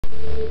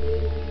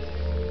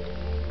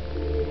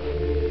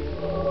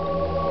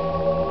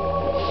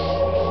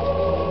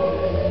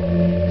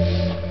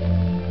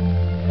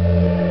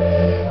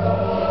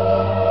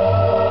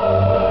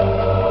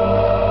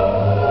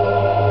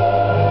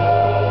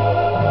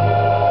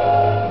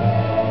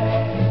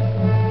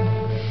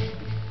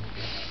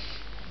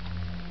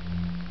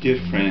Dear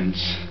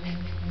friends,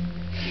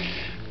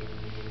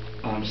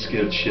 I'm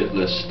scared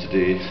shitless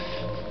today.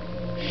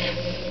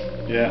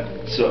 Yeah,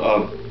 so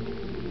I'm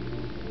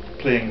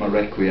playing my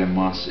Requiem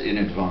Mass in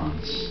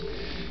advance.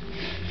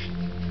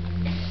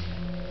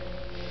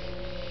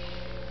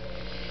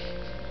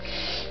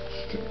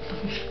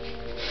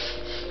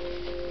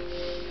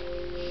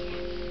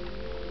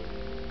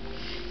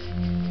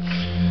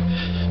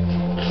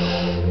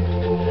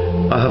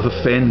 I have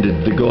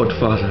offended the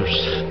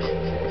Godfathers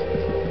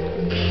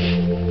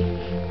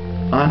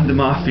and the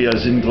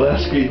mafias in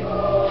Glasgow.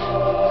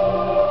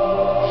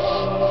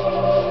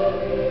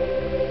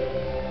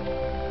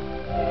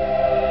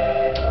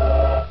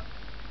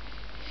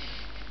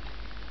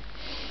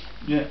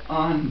 Yeah,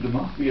 and the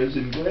mafias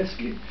in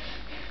Glasgow.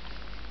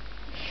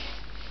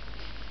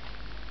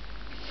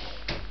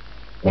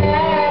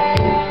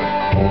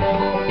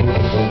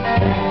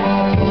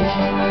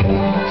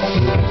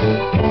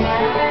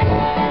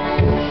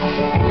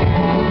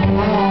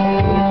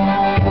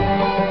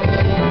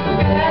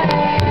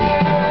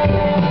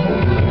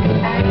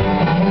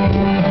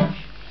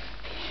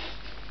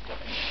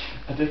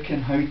 I don't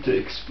know how to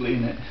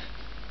explain it.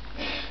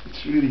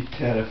 It's really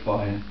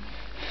terrifying.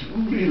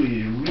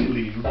 Really.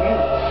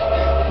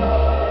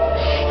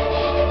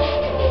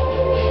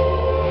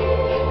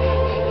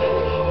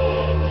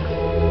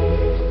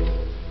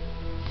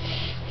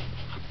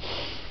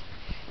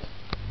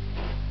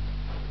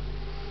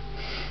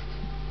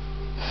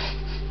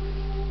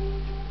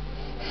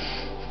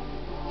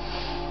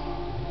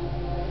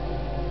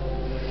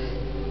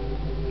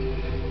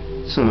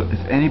 So if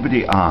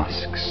anybody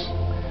asks,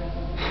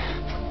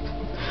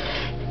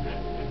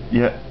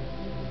 yeah,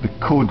 the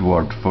code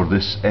word for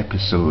this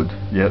episode,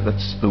 yeah,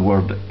 that's the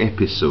word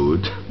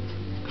episode,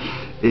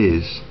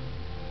 is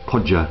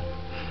PODGER,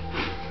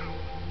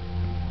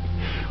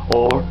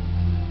 or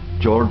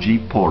Georgie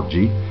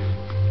Porgy,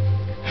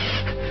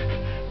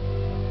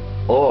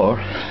 or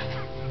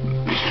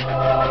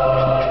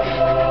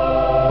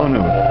oh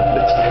no,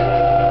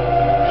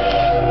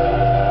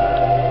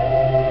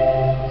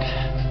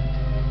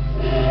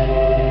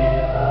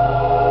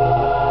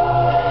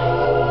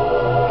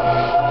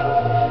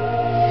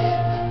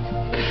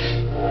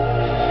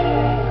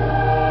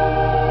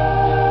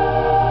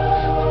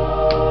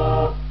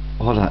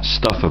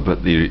 stuff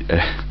about the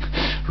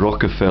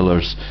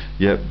Rockefellers,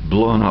 yeah,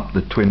 blowing up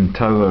the Twin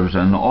Towers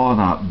and all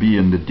that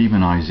being the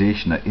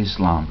demonisation of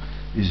Islam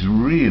is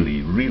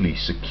really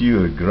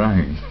secure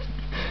ground.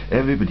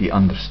 Everybody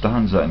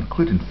understands that,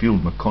 including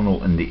Field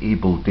McConnell and the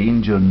able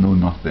danger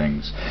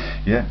know-nothings.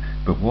 Yeah,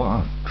 but what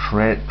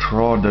I've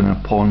trodden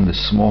upon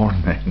this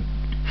morning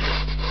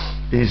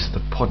is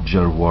the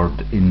PODGER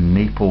word in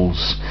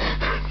Naples.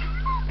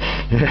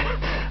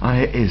 Yeah, and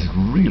it is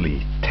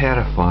really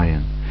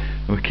terrifying.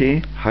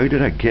 Okay, how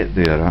did I get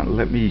there?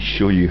 Let me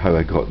show you how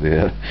I got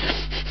there.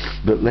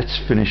 But let's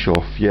finish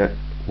off yet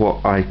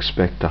what I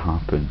expect to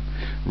happen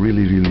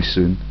really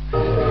soon.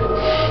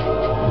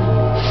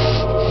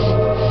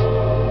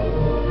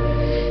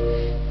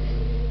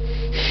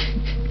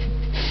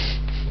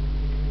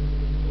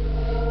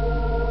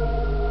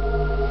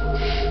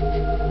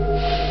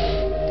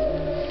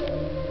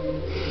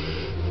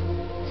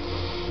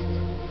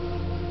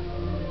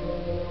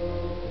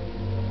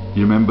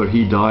 You remember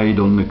he died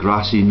on the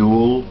grassy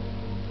knoll?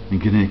 I'm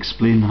going to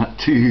explain that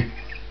too.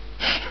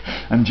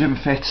 And Jim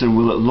Fetzer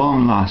will at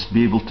long last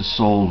be able to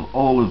solve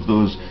all of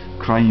those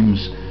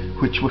crimes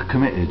which were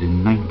committed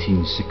in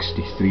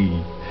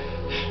 1963.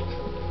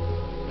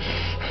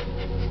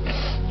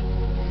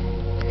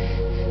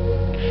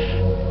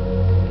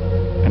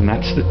 And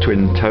that's the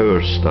Twin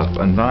Towers stuff,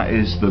 and that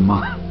is the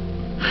man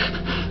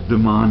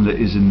that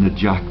is in the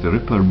Jack the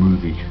Ripper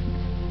movie.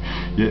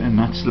 Yeah, and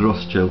that's the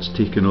Rothschilds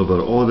taking over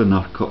all the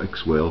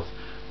narcotics wealth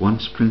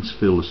once Prince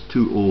Phil is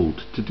too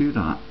old to do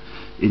that,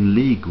 in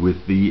league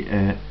with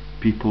the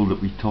people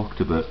that we talked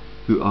about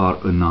who are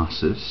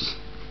Onassis,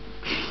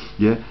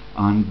 yeah,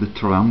 and the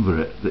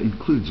triumvirate that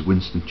includes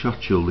Winston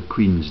Churchill, the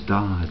Queen's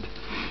dad.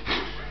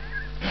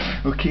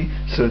 Okay,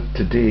 so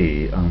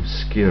today I'm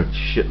scared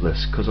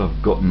shitless because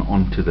I've gotten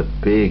onto the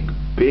big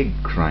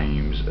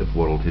crimes of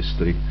world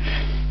history.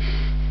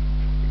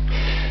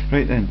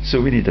 Right then,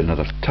 so we need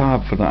another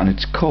tab for that, and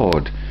it's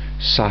called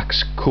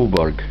Saxe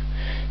Coburg.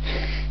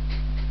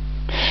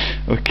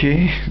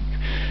 Okay,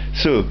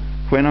 so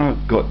when I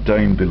got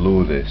down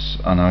below this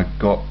and I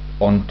got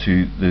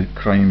onto the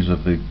crimes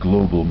of the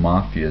global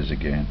mafias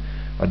again,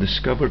 I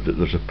discovered that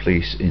there's a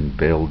place in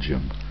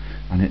Belgium,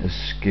 and it has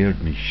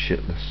scared me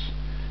shitless.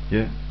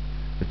 Yeah,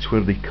 it's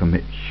where they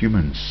commit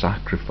human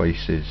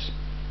sacrifices.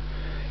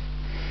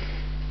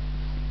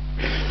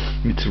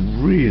 It's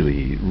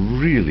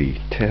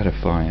really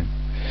terrifying.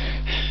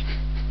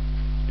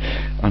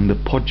 and the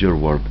Poggio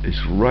word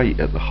is right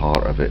at the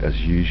heart of it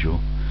as usual.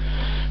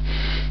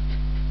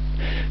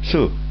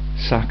 So,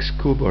 Saxe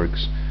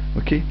Coburgs,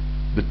 okay?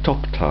 The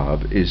top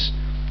tab is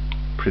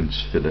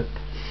Prince Philip.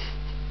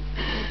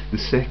 The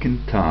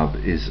second tab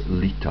is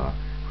Lita,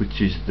 which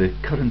is the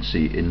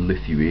currency in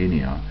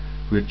Lithuania,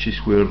 which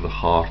is where the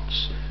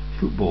Hearts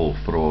football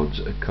frauds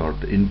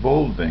occurred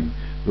involving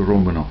the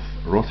Romanov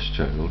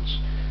Rothschilds.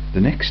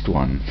 The next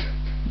one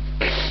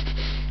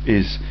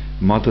is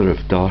Mother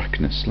of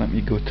Darkness. Let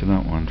me go to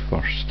that one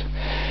first.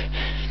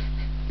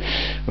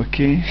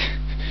 Okay,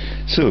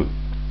 so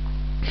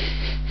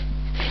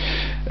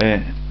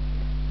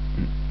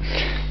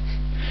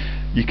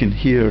you can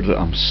hear that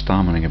I'm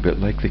stammering a bit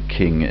like the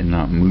king in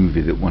that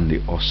movie that won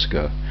the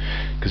Oscar,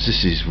 because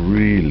this is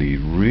really,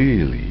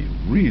 really,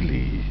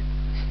 really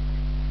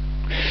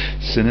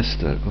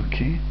sinister.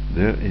 Okay,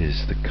 there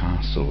is the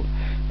castle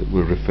that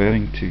we're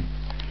referring to.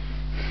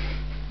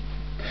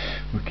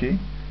 Okay,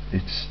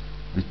 it's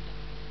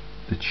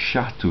the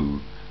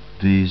Chateau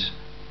des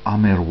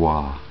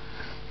Amérois.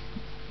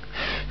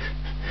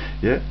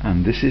 Yeah,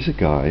 and this is a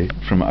guy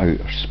from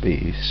outer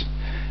space,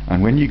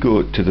 and when you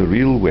go to the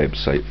real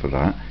website for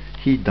that,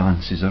 he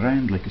dances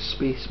around like a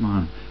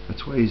spaceman.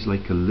 That's why he's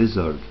like a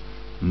lizard,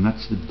 and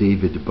that's the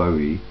David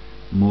Bowie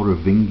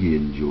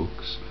Moravingian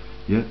jokes,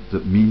 yeah,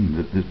 that mean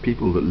that the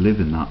people that live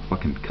in that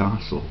fucking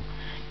castle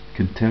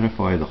can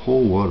terrify the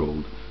whole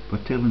world by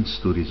telling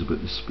stories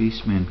about the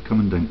spacemen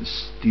coming down to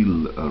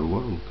steal our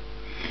world.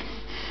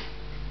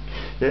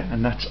 Yeah,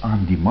 and that's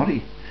Andy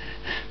Murray.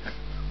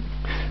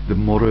 The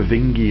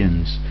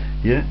Moravingians,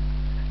 yeah,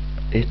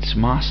 it's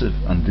massive,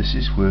 and this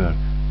is where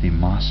they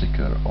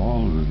massacre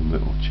all the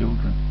little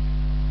children,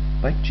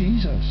 like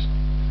Jesus.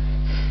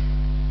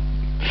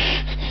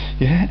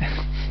 Yeah.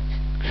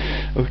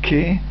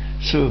 Okay,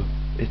 so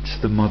it's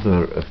the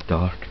Mother of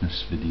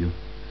Darkness video.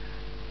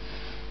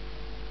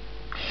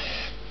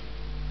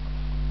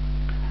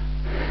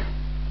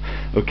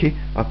 Okay,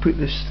 I put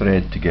this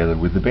thread together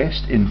with the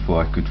best info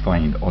I could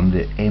find on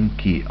the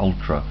MK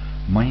Ultra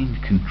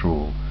mind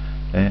control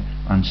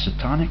and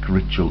satanic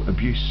ritual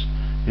abuse.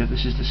 Yeah,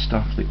 this is the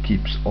stuff that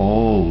keeps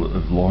all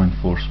of law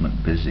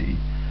enforcement busy.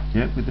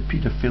 Yeah, with the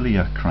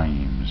paedophilia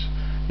crimes.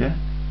 Yeah,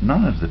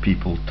 none of the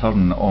people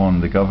turn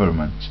on the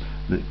governments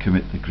that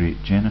commit the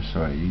great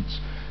genocides.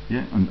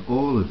 Yeah, and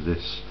all of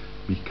this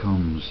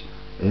becomes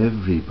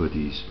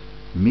everybody's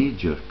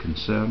major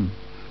concern.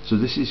 So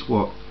this is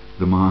what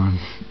the man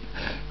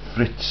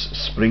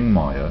Fritz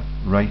Springmeier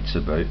writes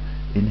about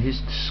in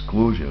his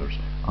disclosures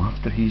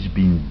after he's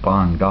been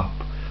banged up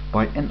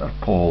by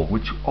Interpol,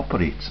 which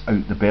operates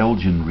out the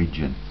Belgian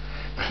region.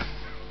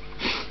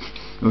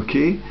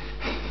 Okay,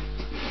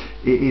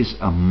 it is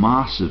a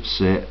massive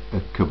set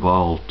of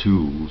cabal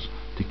tools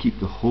to keep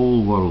the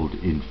whole world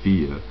in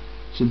fear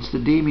since the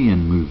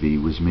Damien movie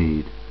was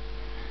made,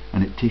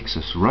 and it takes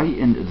us right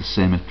into the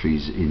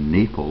cemeteries in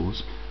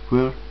Naples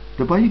where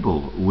the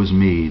Bible was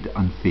made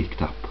and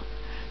faked up.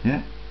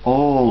 Yeah,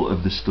 all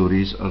of the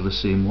stories are the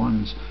same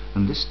ones,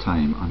 and this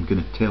time I'm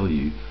going to tell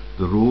you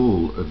the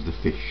role of the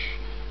fish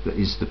that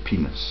is the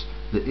penis,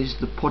 that is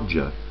the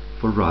Poggio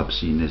for RAB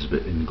C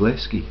Nesbitt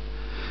Marry.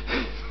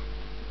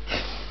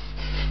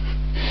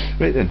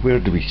 Right then, where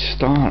do we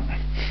start?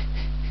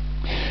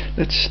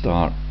 Let's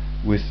start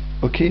with,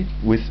 okay,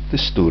 with the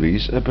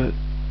stories about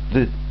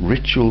the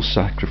ritual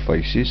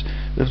sacrifices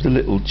of the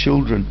little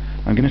children.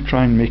 I'm going to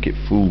try and make it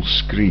full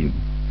screen,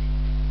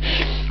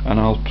 and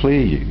I'll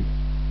play you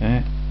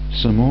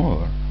some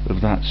more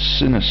of that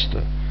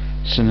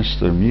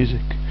sinister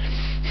music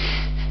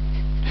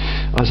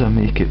as I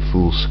make it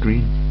full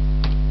screen.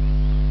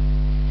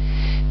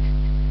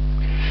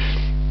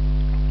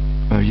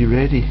 Are you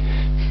ready?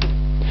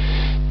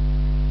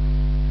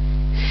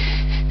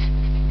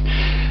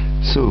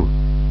 So,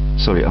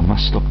 sorry, I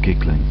must stop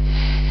giggling.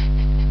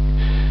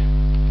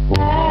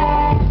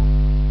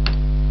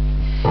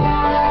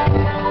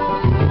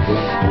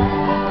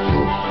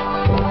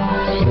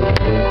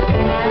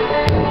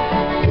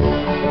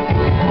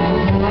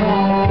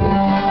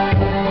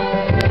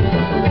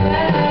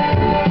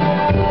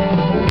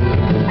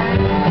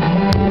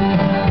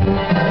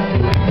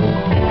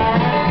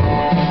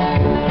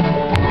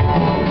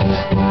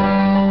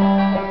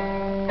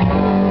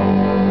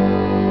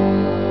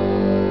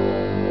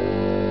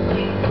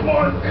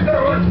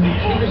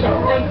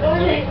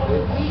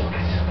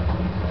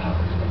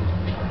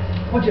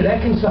 What do you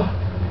reckon, sir?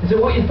 Is it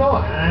what you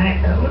thought?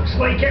 Aye, it looks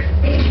like it.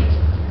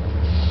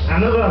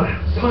 Another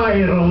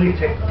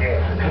pyrolytic death.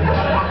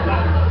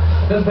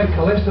 This big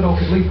cholesterol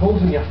could leave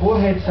holes in your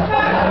forehead, sir.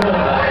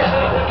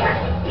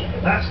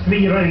 That's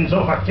 3 rounds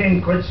off a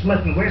 10-quid Smith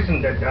 &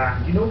 Wesson did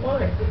that. Do you know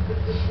why?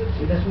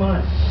 See this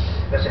man?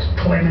 This is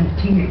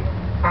Clementini.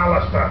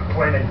 Alistair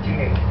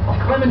Clementini. Oh,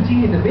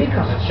 Clementini the baker?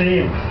 The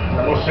same.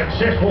 The most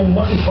successful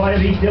mutton pie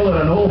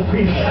retailer in all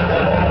Peace.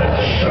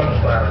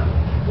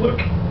 Look.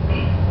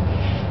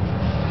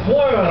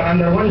 Flour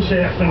under one set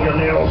of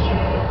fingernails,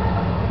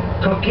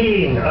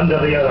 cocaine under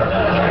the other.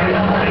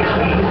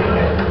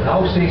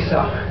 I'll say,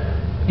 sir,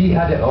 he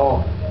had it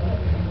all.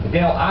 He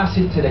dealt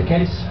acid to the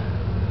kids,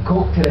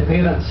 coke to the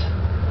parents,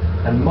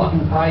 and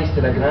mutton pies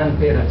to the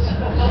grandparents.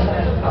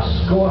 A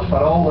score for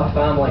all the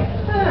family.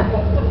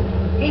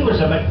 He was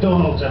a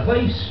McDonald's of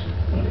vice.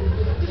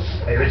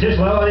 He was just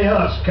like all the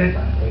others, kid.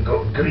 He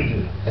got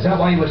greedy. Is that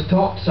why he was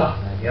topped, sir?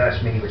 If you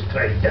ask me, he was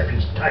trying to dip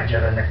his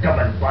tadger in the gum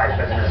and pie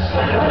business.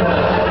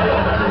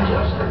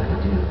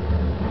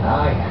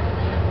 Aye.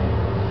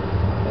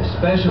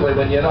 Especially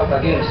when you're up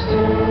against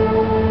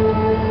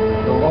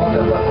the Lord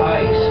of the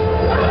Pies.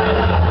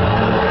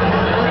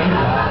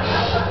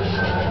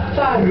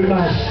 Sorry,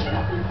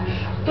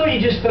 man. Don't you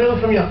just thrill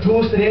from your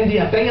toes to the end of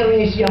your finger when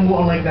you see a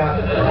motor like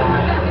that?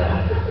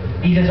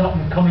 He's an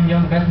up-and-coming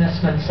young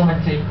businessman,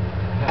 someone to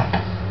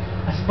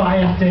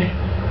aspire to.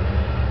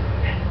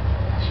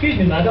 Excuse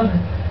me, madam.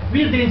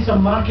 We're doing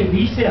some market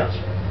research.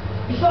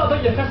 You thought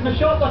about your Christmas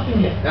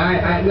shoplifting yet?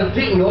 Aye, we're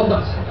taking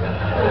orders.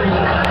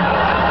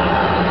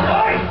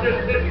 Oi!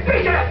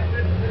 Peter!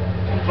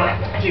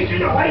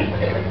 Taking away!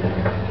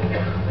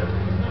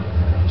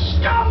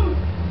 Scum!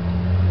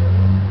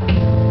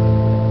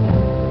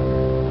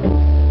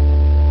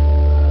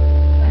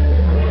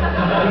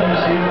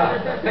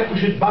 I think we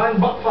should ban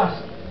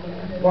Buckfast.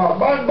 What,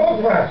 ban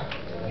Buckfast?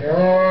 No,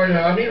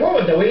 I mean, what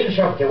would the Waynes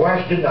have to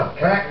wash doing the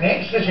crack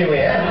ecstasy with,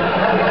 eh?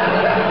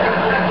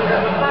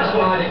 That's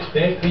what I'd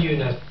expect for you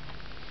now.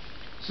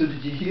 So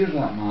did you hear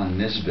that man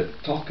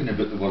Nesbitt talking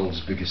about the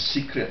world's biggest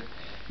secret?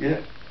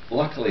 Yeah,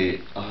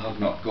 luckily I have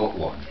not got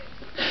one.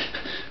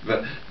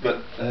 but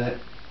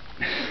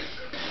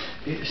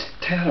it's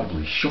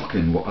terribly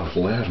shocking what I've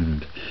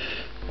learned.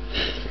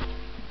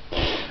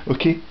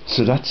 Okay,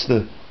 so that's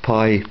the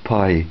PHI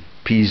PHI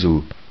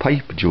Phillip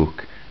pipe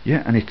joke.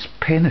 Yeah, and it's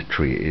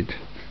penetrated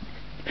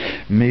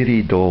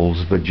Mary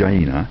Doll's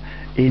vagina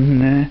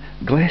in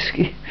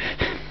Glasgow.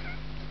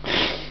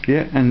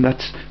 Yeah, and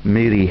that's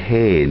Mary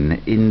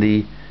Hen in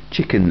the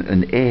chicken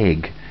and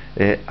egg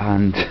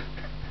and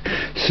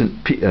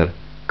St Peter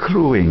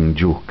crowing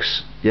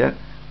jokes. Yeah,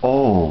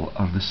 all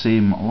are the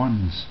same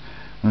ones.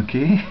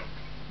 Okay,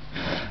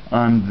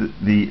 and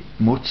the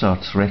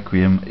Mozart's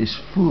Requiem is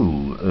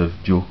full of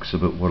jokes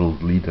about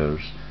world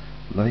leaders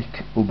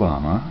like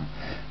Obama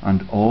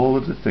and all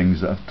of the things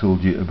that I've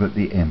told you about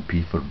the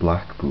MP for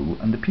Blackpool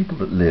and the people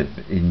that live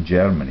in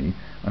Germany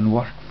and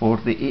work for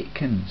the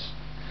Aitkins.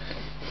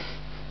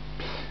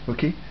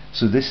 Okay,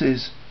 so this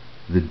is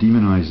the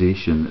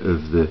demonisation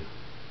of the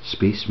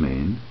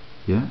spacemen,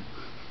 yeah,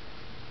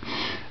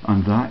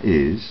 and that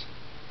is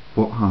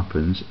what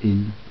happens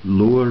in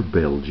lower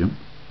Belgium,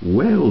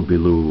 well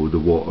below the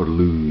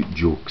Waterloo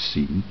joke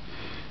scene,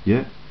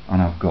 yeah,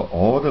 and I've got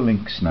all the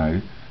links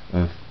now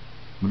of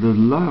the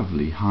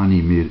lovely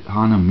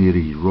Hannah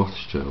Mary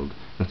Rothschild,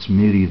 that's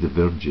Mary the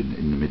Virgin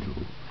in the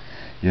middle,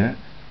 yeah,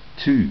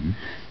 to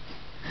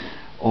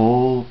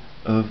all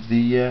of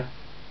the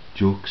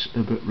jokes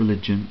about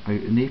religion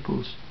out in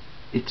Naples.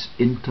 It's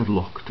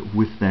interlocked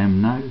with them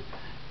now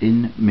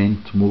in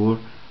Mentmore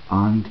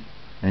and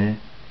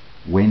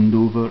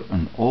Wendover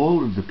and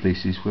all of the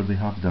places where they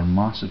have their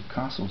massive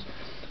castles.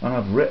 And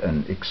I've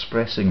written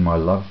expressing my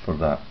love for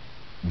that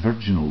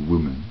virginal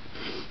woman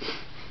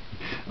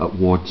at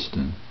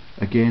Wadston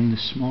again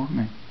this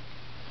morning.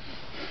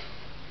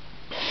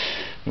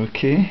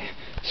 Okay,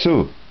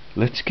 so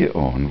let's get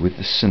on with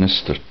the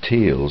sinister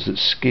tales that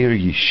scare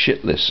you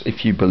shitless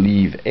if you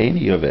believe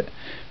any of it.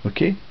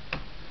 Okay,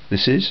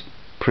 this is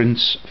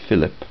Prince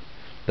Philip.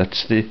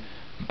 That's the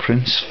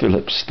Prince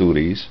Philip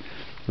stories.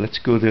 Let's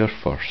go there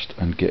first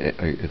and get it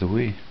out of the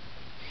way.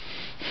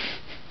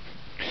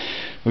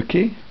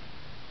 Okay,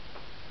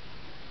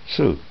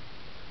 so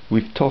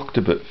we've talked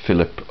about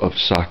Philip of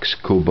Saxe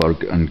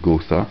Coburg and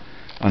Gotha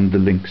and the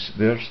links.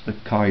 There's the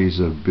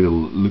Kaiser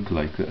Bill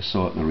lookalike that I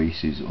saw at the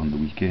races on the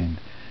weekend,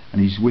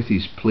 and he's with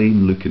his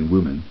plain looking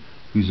woman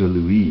who's a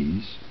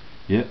Louise,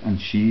 yeah, and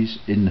she's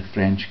in the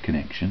French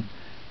connection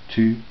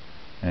to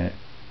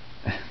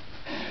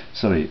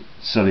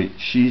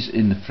she's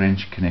in the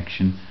French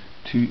connection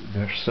to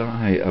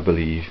Versailles, I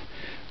believe.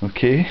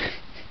 Okay,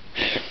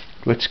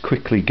 let's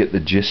quickly get the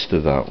gist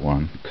of that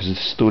one, because the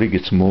story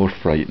gets more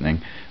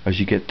frightening as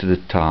you get to the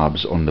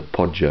tabs on the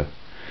PODGER.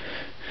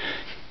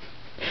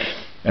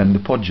 And the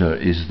PODGER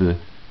is the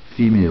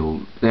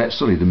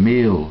the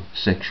male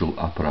sexual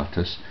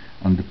apparatus,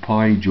 and the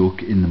pie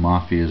joke in the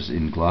mafias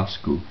in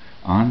Glasgow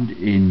and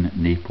in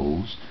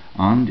Naples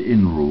and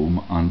in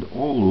Rome and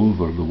all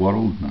over the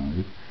world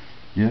now,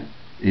 yeah,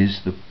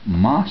 is the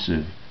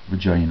massive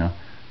vagina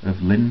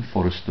of Lynn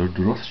Forrester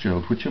de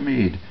Rothschild, which I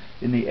made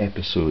in the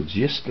episodes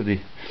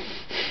yesterday.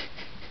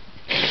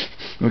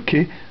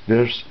 Okay,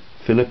 there's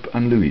Philip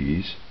and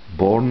Louise,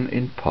 born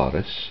in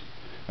Paris,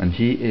 and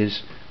he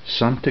is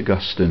St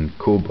Augustine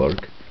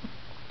Coburg,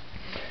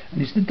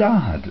 and he's the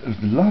dad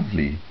of the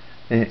lovely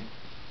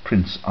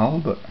Prince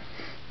Albert.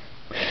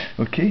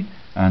 Okay,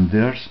 and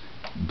there's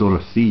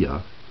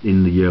Dorothea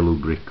in the Yellow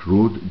Brick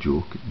Road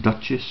joke,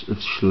 Duchess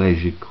of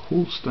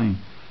Schleswig-Holstein.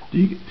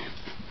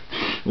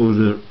 Oh,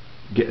 they're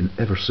getting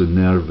ever so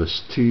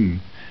nervous too.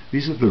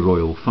 These are the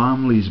royal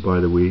families, by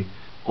the way.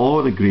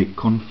 All the great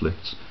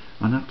conflicts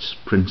and that's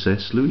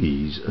Princess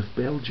Louise of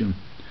Belgium.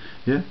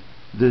 Yeah,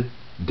 the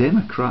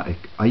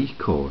democratic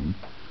icon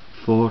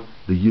for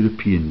the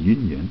European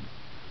Union.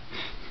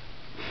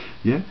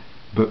 Yeah,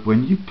 but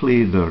when you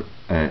play their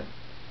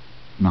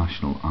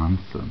national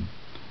anthem,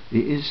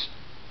 it is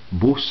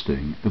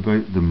boasting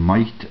about the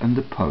might and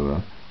the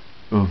power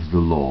of the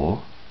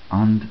law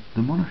and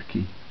the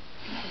monarchy.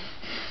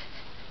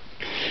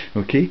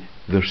 Okay,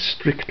 they're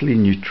strictly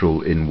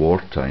neutral in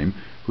wartime,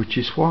 which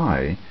is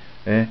why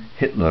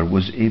Hitler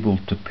was able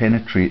to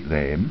penetrate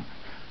them,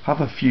 have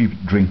a few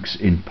drinks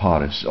in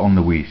Paris on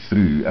the way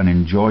through and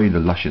enjoy the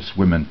luscious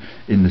women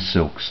in the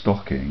silk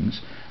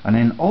stockings, and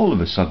then all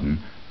of a sudden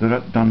they're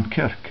at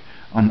Dunkirk,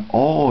 and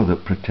all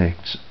that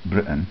protects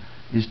Britain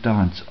is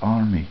Dad's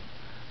army,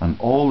 and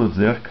all of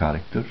their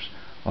characters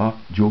are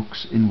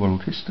jokes in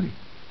world history.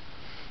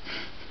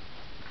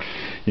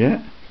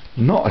 Yeah,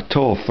 not at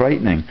all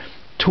frightening,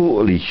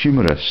 totally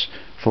humorous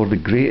for the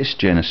greatest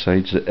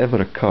genocides that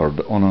ever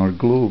occurred on our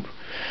globe.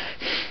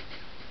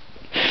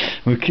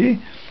 Okay,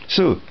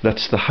 so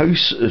that's the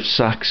House of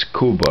Saxe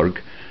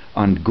Coburg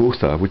and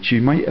Gotha, which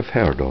you might have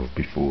heard of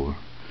before.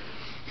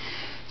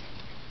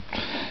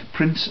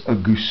 Prince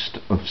Auguste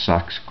of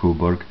Saxe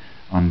Coburg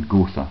and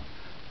Gotha,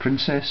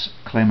 Princess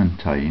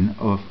Clementine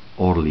of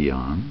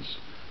Orleans,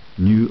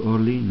 New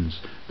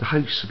Orleans, the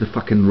house of the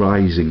fucking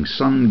rising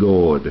sun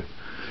god.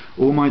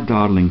 Oh My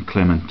Darling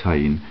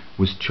Clementine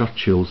was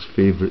Churchill's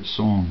favourite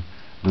song.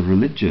 The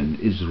religion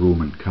is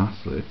Roman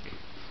Catholic.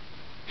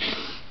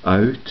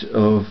 Out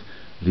of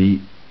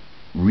the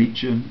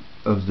region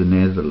of the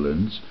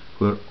Netherlands,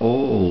 where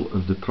all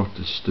of the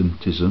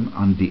Protestantism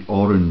and the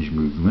Orange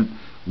movement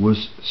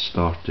was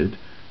started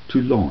to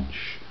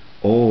launch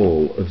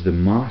all of the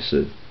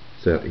massive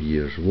 30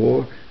 Years'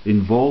 War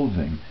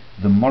involving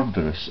the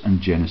murderous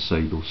and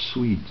genocidal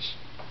Swedes.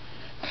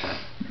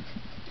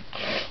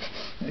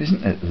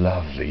 Isn't it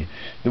lovely?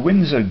 The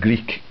Windsor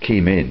Greek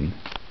came in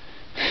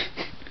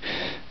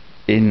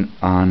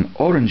an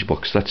orange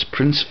box. That's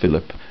Prince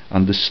Philip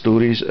and the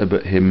stories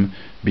about him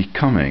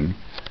becoming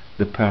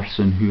the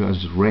person who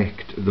has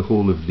wrecked the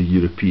whole of the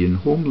European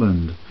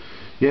homeland,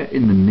 yeah,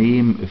 in the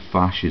name of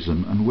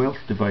fascism and wealth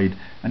divide,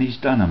 and he's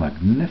done a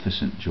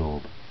magnificent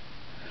job.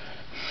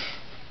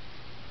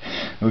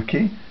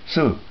 Okay,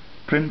 so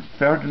Prince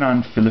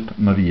Ferdinand Philip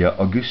Maria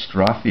August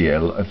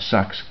Raphael of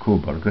Saxe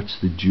Coburg, that's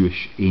the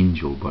Jewish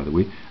angel by the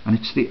way, and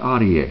it's the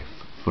RAF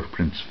for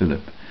Prince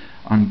Philip,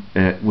 and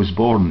was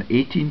born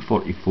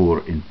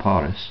 1844 in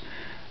Paris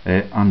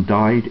and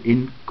died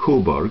in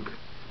Coburg,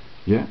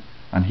 yeah,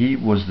 and he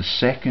was the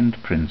second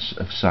Prince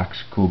of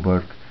Saxe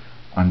Coburg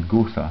and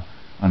Gotha,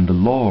 and the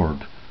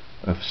Lord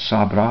of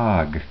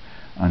Sabrag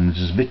and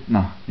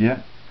Zvitna,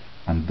 yeah,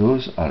 and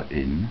those are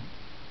in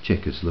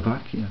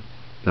Czechoslovakia.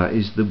 That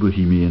is the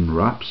Bohemian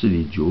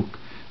Rhapsody joke,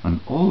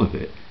 and all of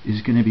it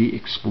is going to be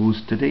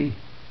exposed today.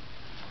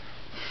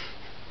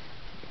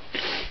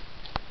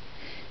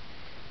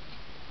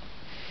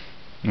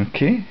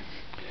 Okay,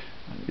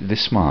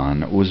 this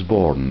man was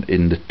born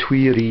in the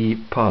Tuileries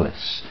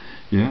Palace,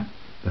 yeah,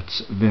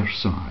 that's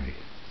Versailles,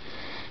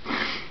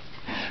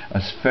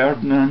 as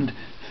Ferdinand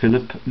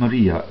Philip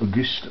Maria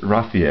August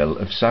Raphael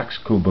of Saxe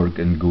Coburg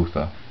and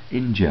Gotha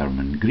in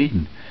German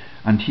Green,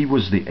 and he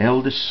was the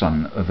eldest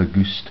son of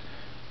Auguste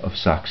of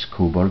Saxe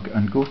Coburg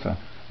and Gotha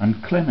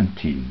and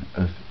Clementine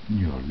of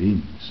New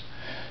Orleans.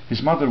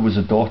 His mother was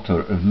a daughter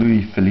of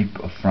Louis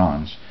Philippe of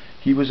France.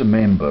 He was a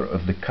member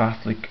of the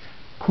Catholic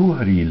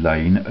Coherie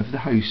line of the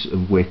House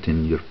of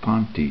Wettin Your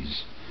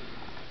Panties.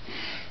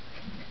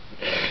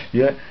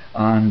 Yeah,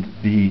 and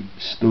the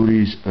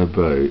stories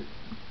about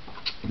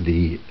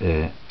the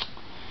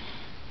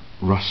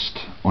rust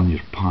on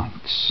your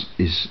pants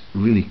is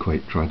really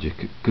quite tragic,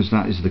 because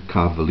that is the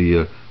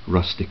Cavalier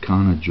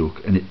Rusticana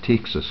joke, and it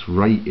takes us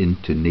right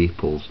into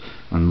Naples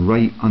and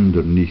right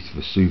underneath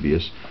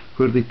Vesuvius,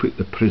 where they put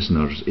the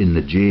prisoners in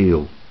the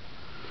jail.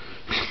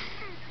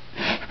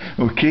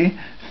 Okay,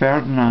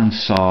 Ferdinand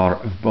Tsar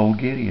of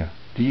Bulgaria.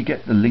 Do you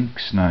get the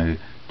links now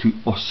to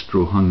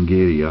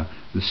Austro-Hungary,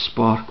 the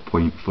spark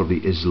point for the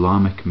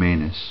Islamic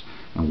menace?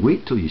 And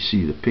wait till you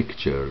see the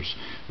pictures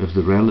of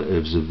the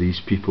relatives of these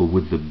people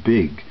with the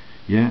big,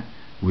 yeah,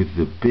 with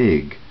the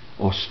big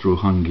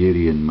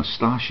Austro-Hungarian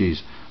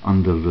moustaches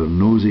under their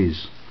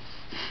noses.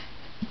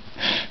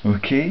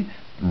 Okay,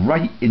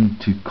 right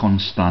into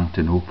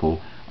Constantinople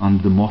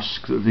and the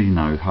mosque that they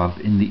now have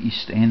in the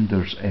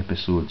EastEnders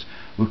episodes.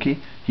 Okay,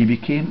 he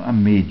became a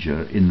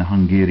major in the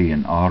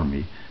Hungarian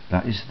army,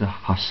 that is the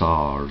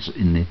Hussars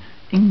in the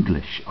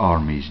English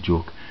army's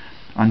joke,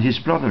 and his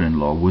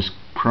brother-in-law was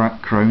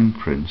Crown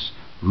Prince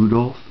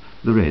Rudolph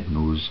the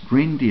Red-Nosed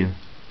Reindeer.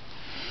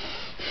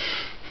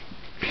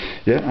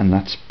 Yeah, and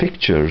that's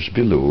pictures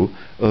below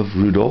of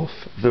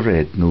Rudolph the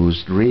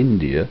Red-Nosed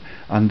Reindeer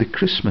and the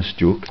Christmas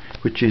joke,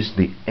 which is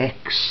the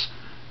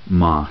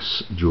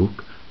X-Mass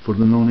joke for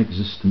the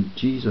non-existent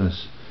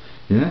Jesus.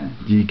 Yeah,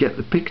 do you get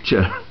the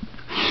picture?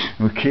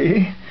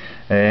 Okay,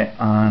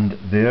 and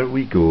there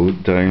we go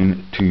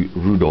down to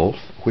Rudolph,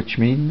 which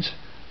means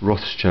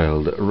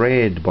Rothschild.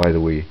 Red, by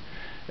the way,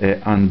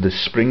 and the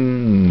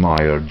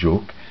Springmeyer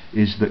joke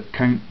is that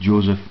Count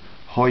Joseph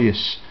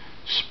Hoyes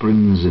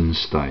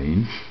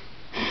Sprinzenstein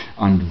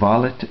and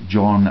valet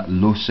John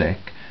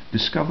Losek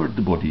discovered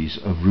the bodies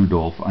of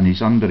Rudolph and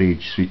his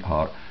underage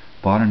sweetheart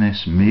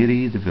Baroness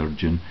Mary the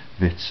Virgin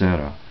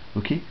Vetsera.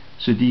 Okay,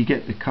 so do you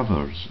get the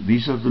covers?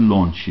 These are the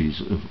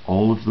launches of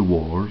all of the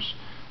wars.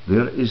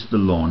 There is the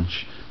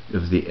launch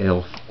of the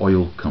Elf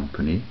Oil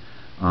Company,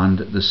 and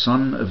the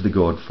son of the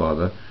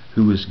Godfather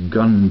who was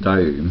gunned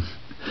down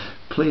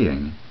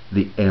playing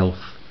the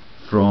elf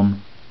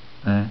from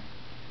the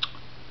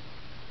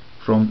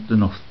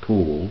North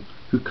Pole,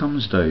 who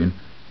comes down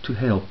to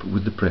help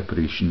with the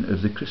preparation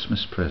of the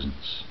Christmas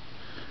presents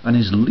and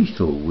is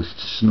lethal with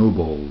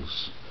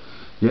snowballs.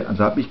 Yeah,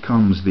 that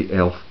becomes the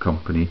Elf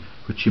Company,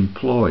 which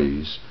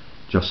employs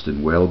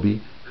Justin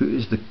Welby, who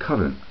is the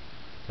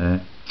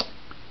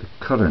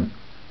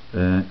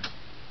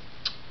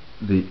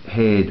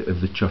head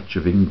of the Church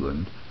of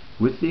England,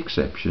 with the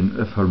exception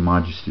of Her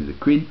Majesty the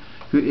Queen,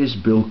 who is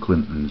Bill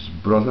Clinton's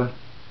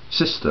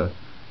sister,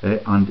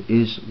 and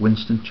is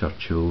Winston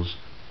Churchill's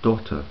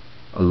daughter,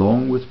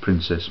 along with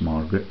Princess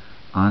Margaret,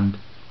 and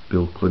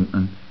Bill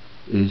Clinton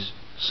is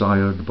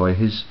sired by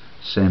his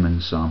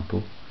semen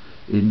sample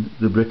in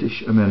the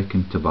British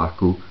American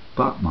Tobacco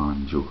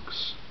Batman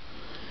jokes.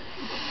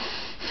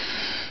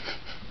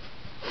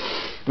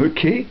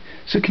 Okay,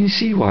 so can you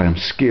see why I'm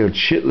scared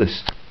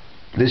shitless?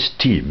 This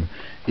team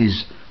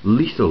is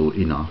lethal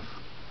enough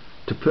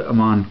to put a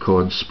man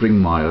called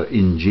Springmeyer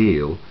in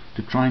jail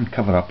to try and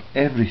cover up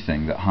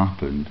everything that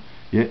happened,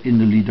 yeah, in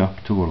the lead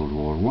up to World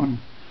War I.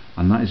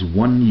 And that is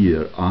 1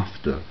 year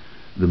after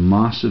the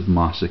massive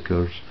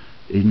massacres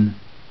in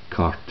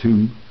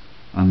Khartoum,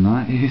 and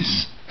that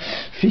is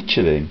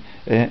featuring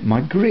my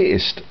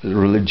greatest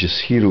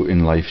religious hero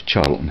in life,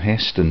 Charlton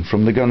Heston,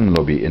 from the gun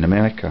lobby in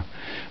America.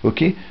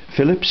 Okay,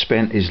 Philip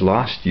spent his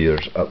last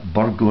years at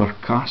Burglar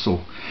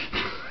Castle.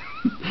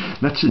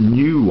 That's a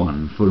new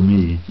one for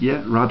me.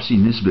 Yeah, RAB C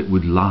Nesbitt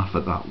would laugh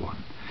at that one.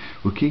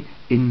 Okay,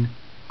 in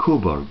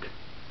Coburg.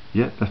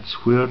 Yeah,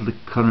 that's where the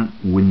current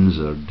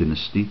Windsor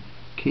dynasty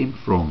came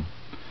from.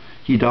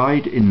 He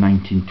died in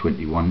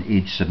 1921,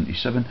 aged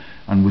 77,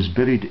 and was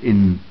buried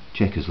in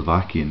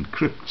Czechoslovakian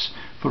crypts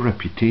for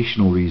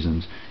reputational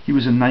reasons. He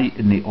was a knight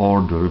in the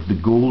order of the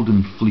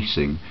golden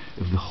fleecing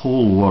of the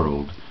whole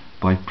world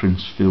by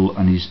Prince Phil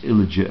and his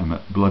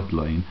illegitimate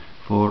bloodline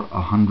for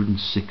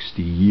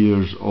 160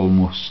 years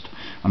almost,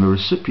 and a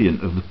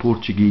recipient of the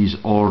Portuguese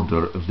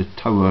Order of the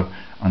Tower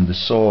and the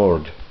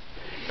Sword.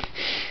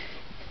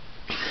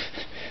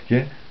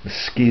 Yeah, the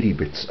scary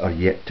bits are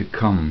yet to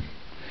come.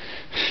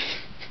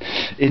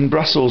 In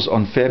Brussels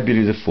on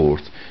February the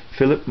 4th,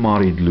 Philip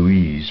married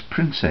Louise,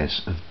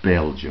 Princess of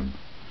Belgium.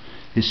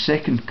 His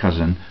second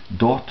cousin,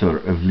 daughter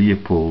of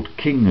Leopold,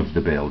 King of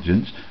the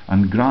Belgians,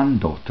 and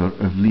granddaughter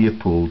of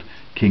Leopold,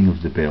 King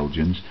of the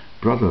Belgians,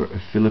 brother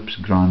of Philip's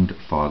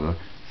grandfather,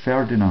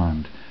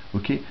 Ferdinand.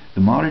 Okay,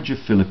 the marriage of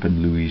Philip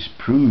and Louise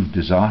proved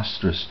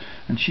disastrous,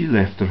 and she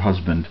left her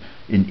husband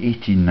in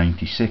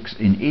 1896.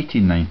 In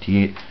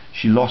 1898,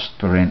 she lost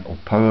parental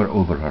power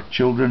over her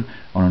children,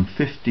 and on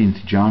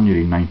 15th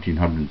January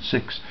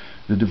 1906,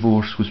 the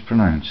divorce was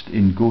pronounced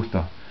in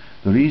Gotha.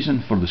 The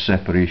reason for the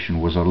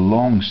separation was a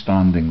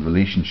long-standing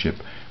relationship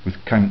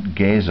with Count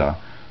Geza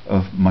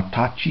of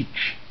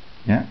Matačić.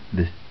 Yeah,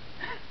 the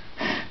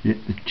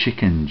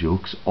chicken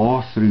jokes,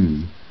 all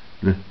through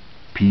the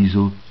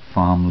Piso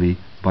family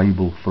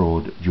Bible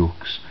fraud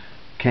jokes.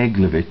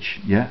 Keglevich,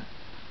 yeah,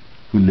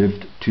 who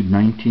lived to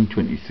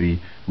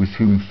 1923, with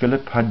whom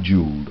Philip had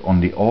duelled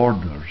on the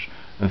orders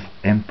of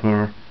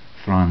Emperor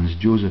Franz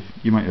Joseph.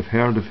 You might have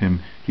heard of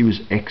him. He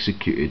was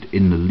executed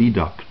in the lead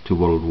up to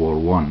World War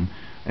I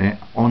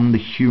on the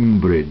Hume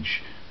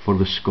Bridge for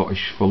the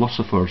Scottish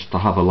philosophers to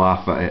have a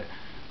laugh at it,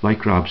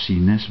 like RAB C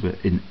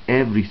Nesbitt in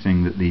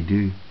everything that they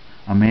do.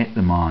 I met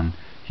the man.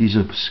 He's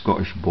a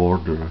Scottish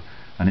borderer,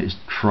 and it is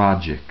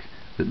tragic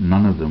that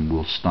none of them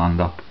will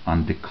stand up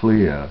and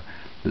declare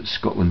that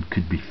Scotland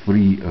could be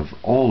free of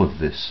all of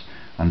this,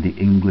 and the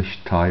English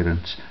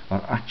tyrants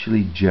are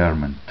actually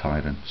German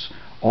tyrants,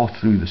 all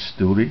through the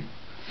story.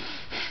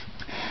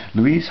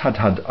 Louise had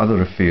had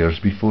other affairs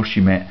before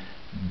she met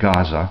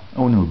Geza,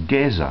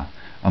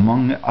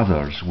 among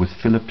others, with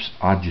Philip's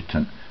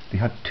adjutant. They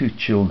had 2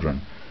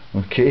 children.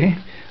 Okay,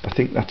 I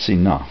think that's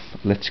enough.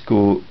 Let's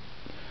go.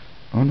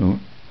 Oh no,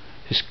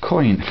 his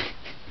coin.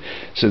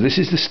 So this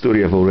is the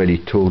story I've already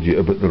told you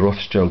about the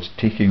Rothschilds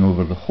taking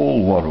over the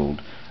whole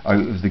world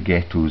out of the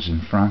ghettos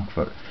in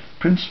Frankfurt.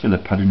 Prince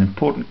Philip had an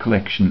important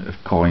collection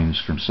of coins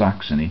from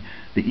Saxony,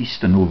 the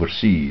East and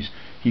overseas.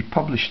 He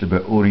published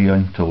about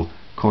Oriental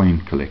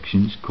coin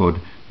collections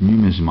called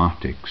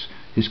numismatics.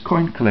 His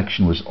coin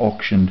collection was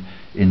auctioned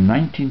in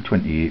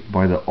 1928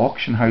 by the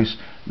auction house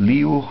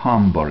Leo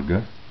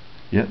Hamburger.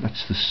 Yeah,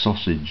 that's the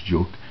sausage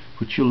joke,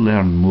 which you'll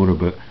learn more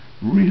about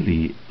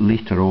really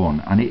later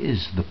on, and it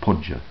is the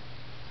Poggio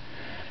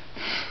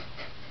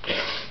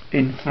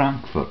in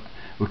Frankfurt.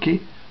 Okay,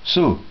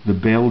 so the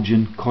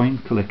Belgian Coin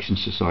Collection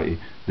Society,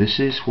 this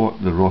is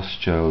what the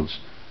Rothschilds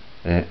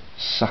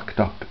sucked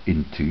up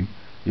into,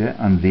 yeah,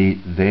 and they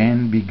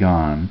then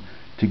began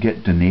to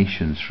get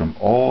donations from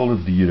all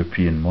of the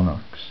European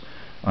monarchs,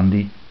 and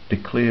they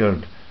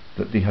declared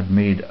that they had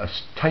made a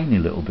tiny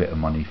little bit of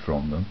money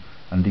from them,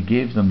 and they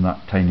gave them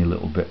that tiny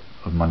little bit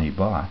of money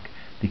back.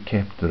 They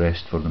kept the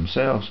rest for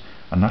themselves,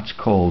 and that's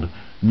called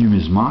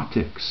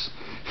numismatics.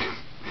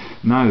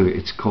 Now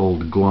it's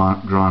called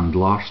grand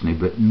larceny,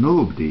 but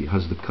nobody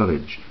has the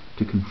courage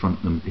to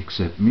confront them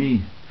except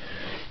me.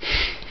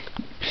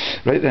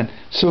 Right then,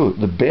 so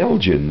the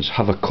Belgians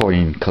have a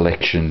coin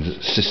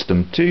collection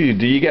system too.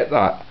 Do you get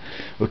that?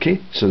 Okay,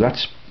 so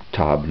that's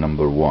tab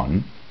number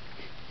 1.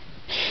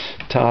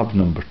 Tab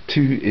number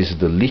 2 is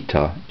the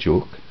Lita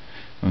joke.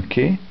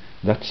 Okay,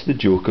 that's the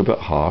joke about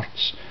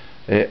hearts.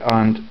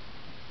 And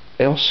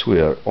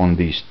elsewhere on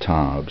these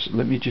tabs,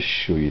 let me just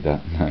show you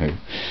that now,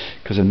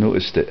 because I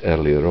noticed it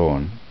earlier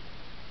on.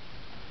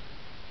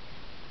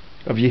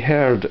 Have you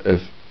heard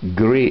of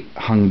great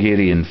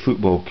Hungarian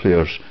football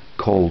players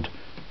called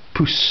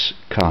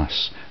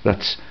PUSKAS?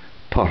 That's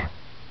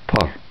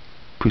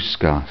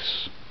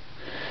PUSKAS.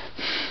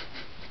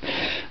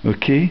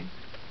 Okay,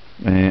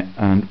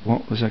 and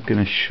what was I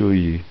going to show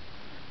you?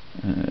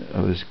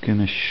 I was going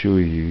to show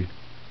you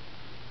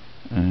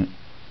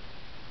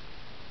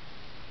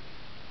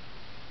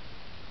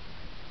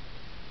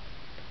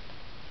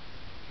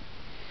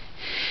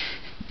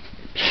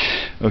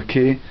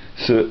okay,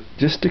 so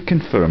just to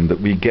confirm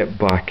that we get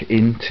back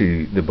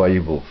into the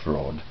Bible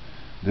fraud,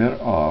 there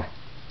are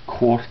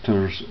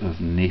quarters of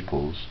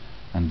Naples,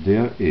 and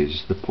there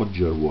is the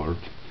Poggio word,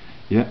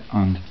 yeah,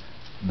 and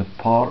the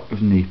part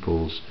of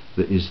Naples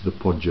that is the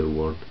Poggio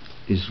word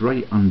is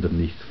right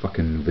underneath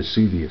fucking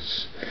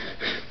Vesuvius.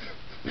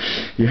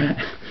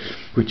 Yeah,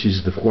 which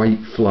is the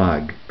white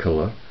flag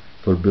colour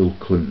for Bill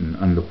Clinton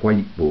and the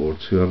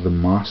whiteboards, who are the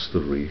master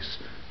race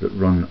that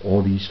run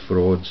all these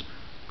frauds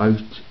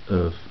out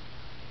of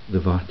the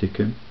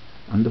Vatican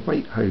and the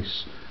White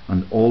House,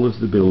 and all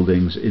of the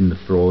buildings in the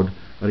fraud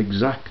are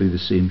exactly the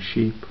same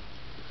shape.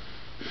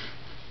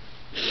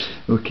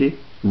 Okay,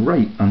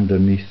 right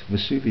underneath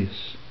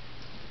Vesuvius.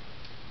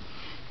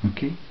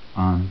 Okay,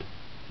 and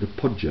the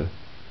Poggio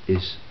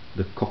is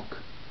the cock,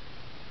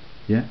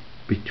 yeah,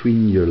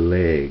 between your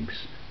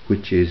legs,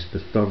 which is the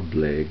third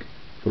leg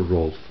for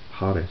Rolf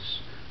Harris,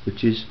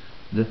 which is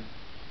the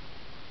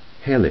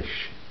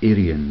hellish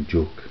Aryan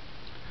joke.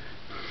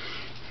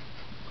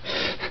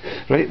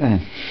 Right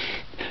then,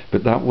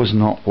 but that was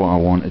not what I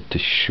wanted to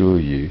show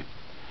you.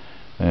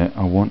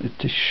 I wanted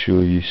to show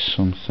you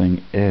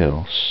something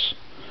else,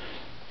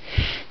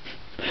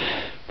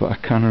 but I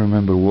can't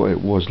remember what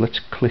it was. Let's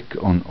click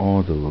on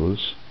all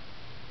those.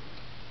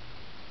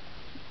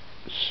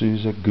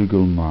 Susa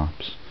Google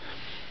Maps.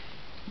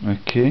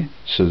 Okay,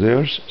 so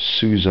there's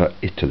Susa,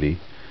 Italy.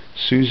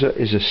 Susa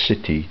is a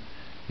city,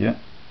 yeah,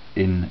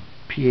 in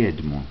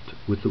Piedmont,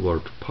 with the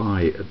word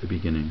pie at the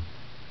beginning,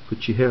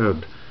 which you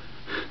heard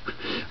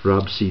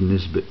RAB C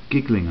Nesbitt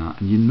giggling at,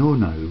 and you know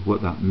now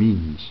what that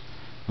means.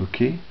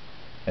 Okay,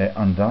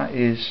 and that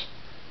is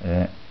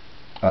at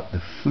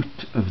the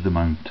foot of the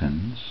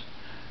mountains,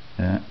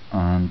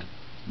 and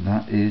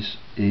that is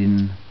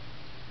in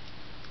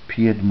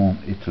Piedmont,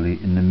 Italy,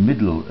 in the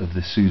middle of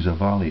the Susa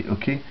Valley.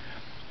 Okay,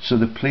 so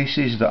the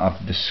places that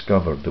I've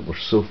discovered that were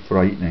so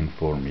frightening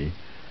for me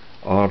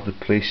are the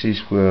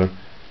places where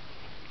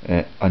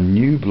a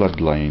new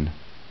bloodline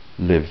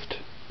lived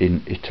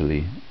in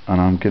Italy,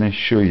 and I'm going to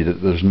show you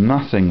that there's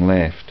nothing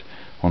left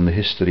on the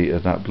history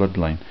of that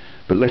bloodline.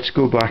 But let's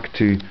go back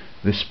to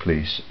this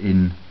place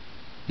in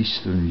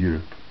Eastern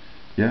Europe,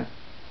 yeah,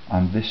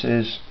 and this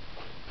is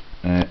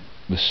the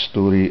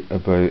story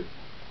about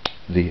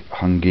the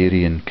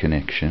Hungarian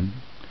connection,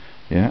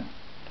 yeah,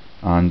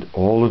 and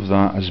all of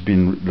that has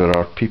been, there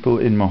are people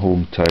in my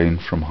hometown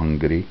from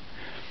Hungary,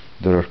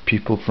 there are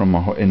people from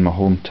in my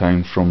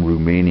hometown from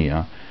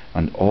Romania,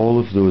 and all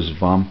of those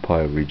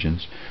vampire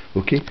regions.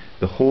 Okay,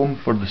 the home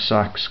for the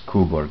Saxe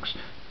Coburgs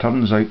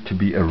turns out to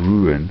be a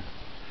ruin,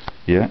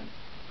 yeah.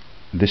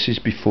 This is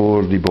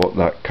before they bought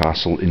that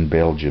castle in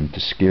Belgium to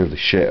scare the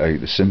shit out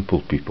of the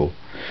simple people.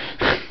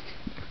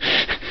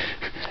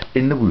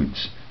 In the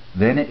woods.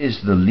 Then it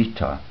is the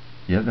Lita,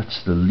 yeah,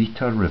 that's the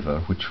Lita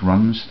river which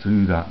runs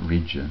through that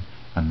region,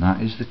 and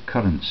that is the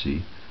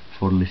currency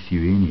for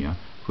Lithuania,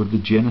 where the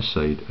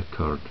genocide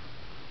occurred,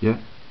 yeah,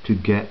 to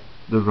get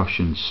the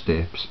Russian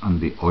steppes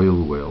and the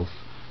oil wealth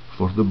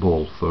for the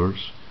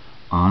Balfours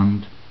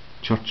and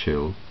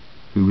Churchill,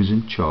 who was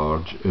in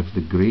charge of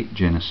the great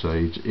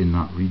genocides in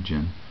that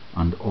region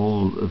and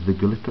all of the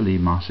Gallipoli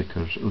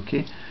massacres.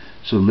 Okay,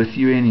 so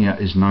Lithuania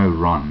is now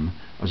run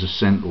as a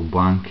central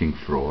banking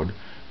fraud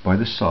by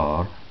the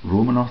Tsar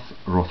Romanov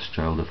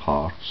Rothschild of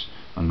Hearts,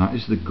 and that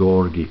is the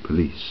Gorgy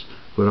police,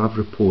 where I've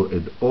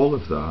reported all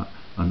of that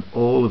and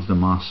all of the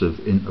massive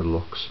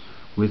interlocks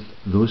with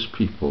those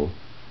people,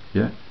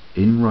 yeah,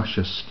 in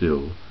Russia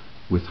still,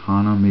 with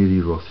Hannah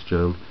Mary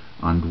Rothschild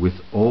and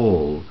with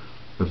all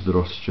of the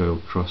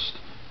Rothschild Trust,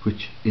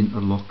 which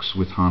interlocks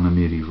with Hannah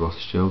Mary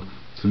Rothschild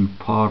through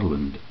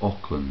Parland,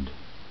 Auckland.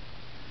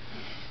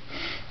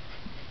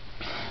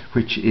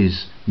 which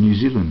is New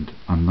Zealand,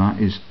 and that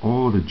is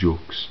all the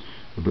jokes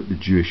about the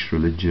Jewish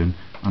religion,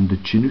 and the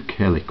Chinook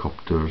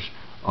helicopters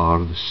are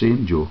the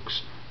same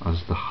jokes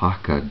as the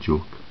Haka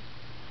joke.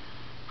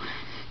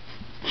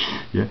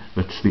 Yeah,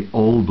 that's the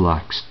All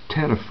Blacks'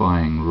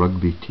 terrifying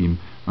rugby team,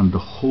 and the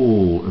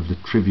whole of the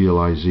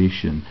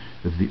trivialisation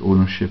of the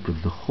ownership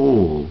of the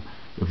whole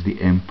of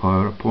the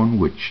empire upon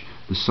which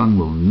the sun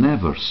will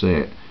never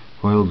set,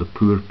 while the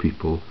poor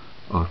people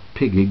are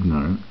pig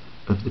ignorant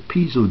of the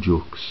Piso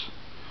jokes.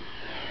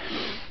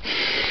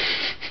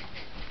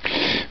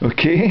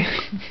 Okay,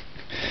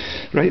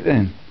 right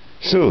then.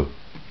 So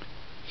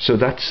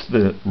that's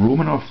the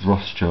Romanov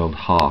Rothschild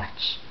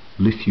Hearts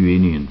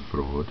Lithuanian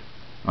fraud,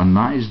 and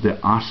that is the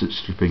asset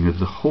stripping of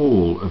the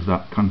whole of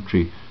that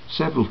country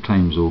several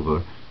times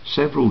over,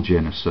 several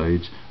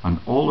genocides, and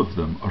all of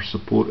them are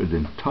supported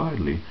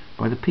entirely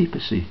by the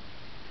papacy,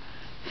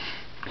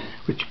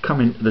 which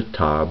come into the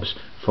tabs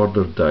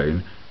further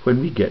down when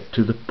we get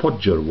to the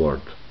PODGER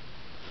word.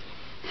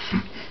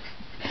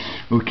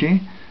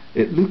 Okay,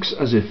 it looks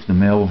as if the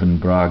Melvin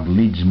Bragg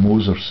Leeds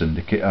Moser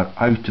syndicate are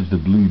out of the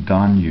Blue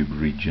Danube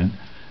region,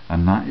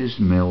 and that is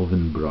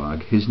Melvin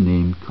Bragg. His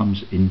name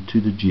comes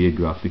into the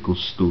geographical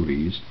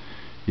stories,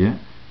 yeah,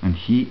 and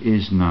he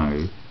is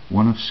now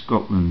one of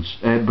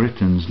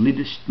Britain's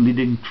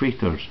leading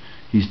traitors.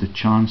 He's the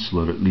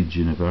Chancellor at Leeds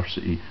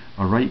University.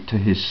 I write to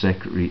his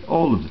secretary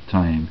all of the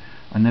time.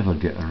 I never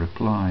get a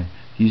reply.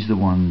 He's the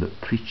one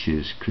that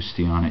preaches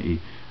Christianity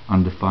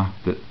and the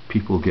fact that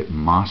people get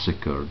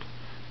massacred,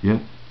 yeah,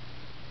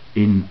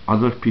 in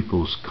other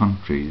people's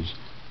countries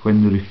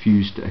when they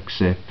refuse to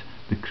accept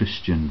the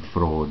Christian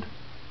fraud.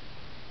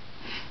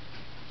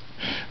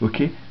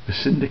 Okay, the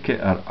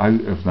syndicate are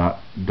out of that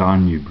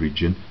Danube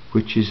region,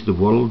 which is the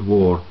World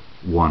War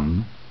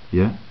I,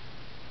 yeah,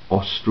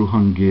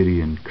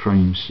 Austro-Hungarian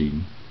crime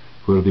scene,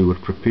 where they were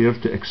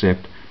prepared to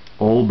accept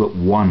all but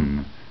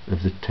one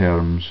of the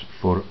terms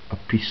for a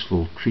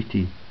peaceful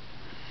treaty,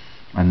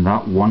 and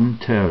that one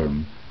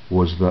term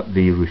was that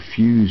they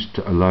refused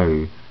to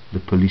allow the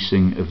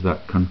policing of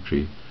that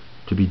country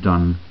to be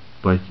done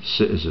by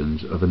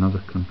citizens of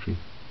another country.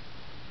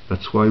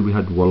 That's why we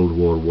had World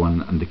War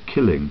I and the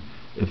killing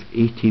of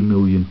 80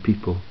 million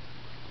people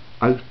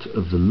out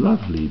of the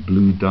lovely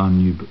Blue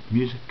Danube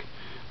music,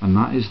 and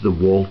that is the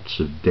waltz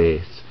of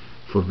death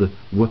for the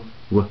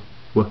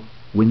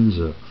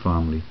Windsor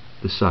family,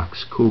 the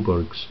Saxe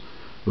Coburgs,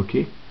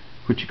 okay,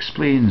 which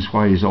explains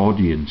why his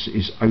audience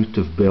is out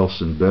of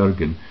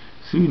Belsen-Bergen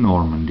through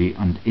Normandy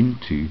and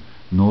into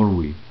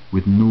Norway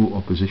with no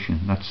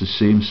opposition. That's the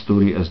same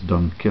story as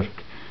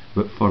Dunkirk,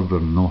 but further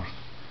north.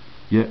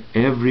 Yet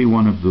every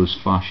one of those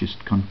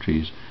fascist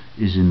countries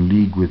is in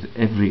league with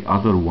every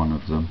other one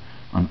of them,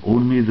 and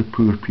only the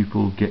poor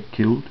people get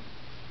killed.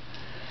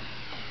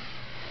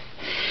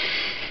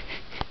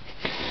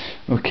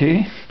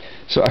 Okay,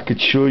 so I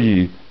could show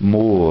you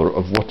more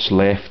of what's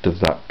left of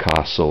that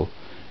castle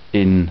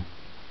in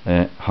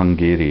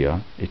Hungary.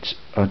 It's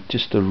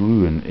just a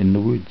ruin in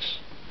the woods.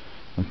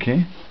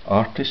 Okay,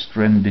 artist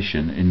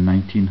rendition in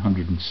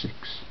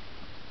 1906,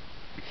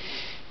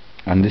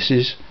 and this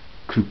is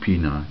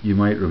Krupina. You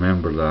might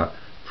remember that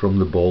from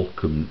the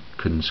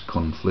Balkans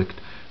conflict,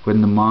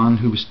 when the man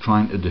who was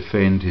trying to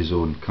defend his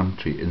own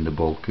country in the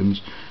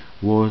Balkans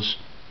was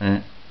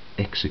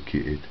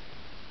executed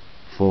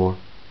for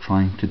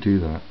trying to do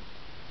that.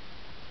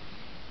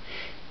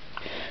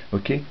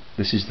 Okay,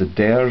 this is the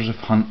Dares of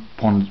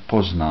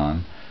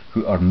Poznan,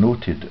 who are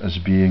noted as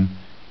being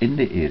in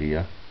the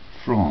area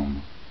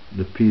from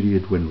the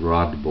period when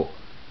Radbot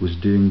was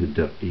doing the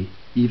dirty,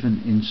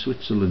 even in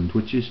Switzerland,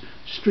 which is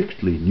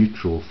strictly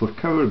neutral for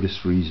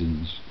cowardice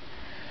reasons.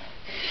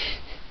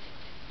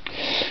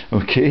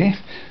 Okay,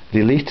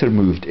 they later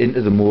moved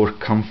into the more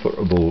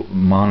comfortable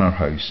manor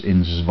house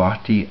in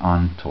Svati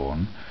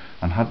Anton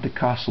and had the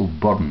castle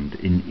burned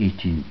in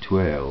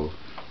 1812,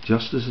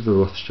 just as the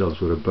Rothschilds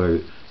were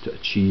about to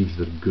achieve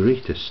their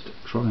greatest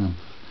triumph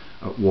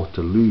at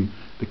Waterloo.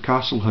 The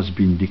castle has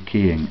been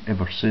decaying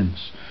ever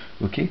since.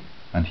 Okay,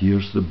 and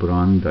here's the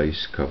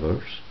Brandeis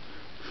covers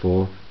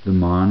for the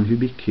man who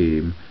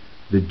became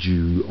the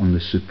Jew on the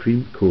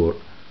Supreme Court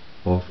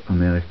of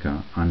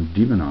America and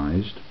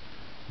demonized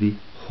the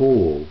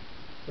whole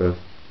of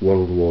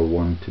World War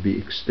I to be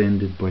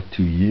extended by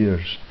 2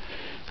 years.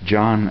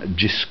 Jan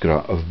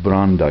Jiskra of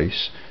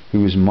Brandeis,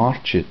 who was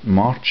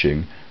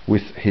marching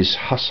with his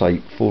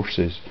Hussite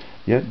forces.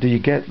 Yeah, do you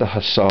get the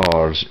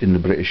Hussars in the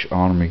British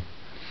Army?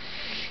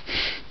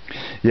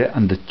 Yeah,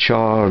 and the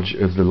charge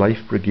of the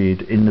Life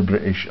Brigade in the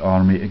British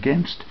Army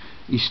against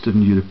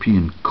Eastern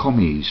European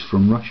commies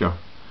from Russia.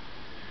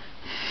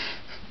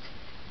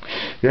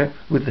 Yeah,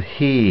 with the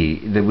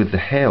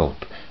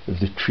help of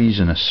the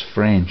treasonous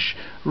French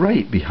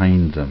right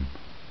behind them.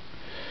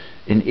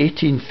 In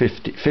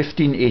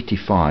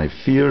 1585,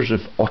 fears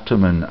of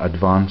Ottoman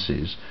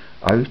advances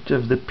out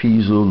of the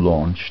Piso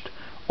launched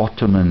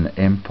Ottoman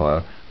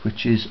Empire,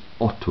 which is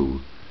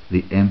Otto,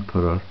 the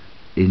emperor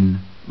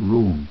in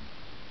Rome.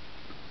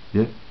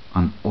 Yeah,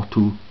 and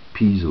Otto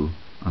Piso,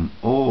 and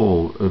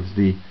all of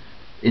the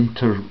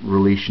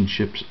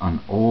interrelationships and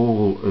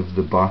all of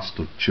the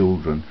bastard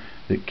children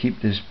that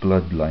keep this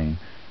bloodline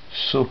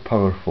so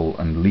powerful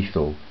and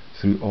lethal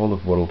through all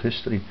of world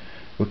history.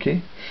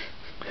 Okay?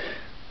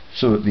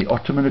 So the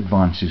Ottoman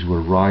advances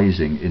were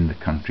rising in the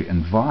country,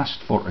 and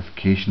vast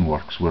fortification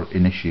works were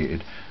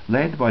initiated,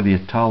 led by the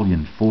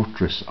Italian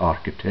fortress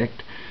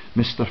architect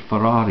Mr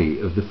Ferrari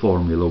of the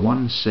Formula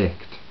 1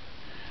 sect.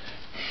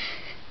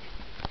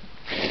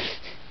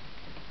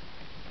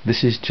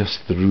 This is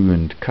just the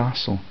ruined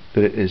castle,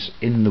 but it is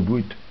in the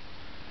wood.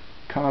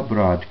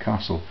 Calabrad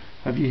Castle.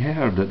 Have you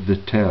heard of the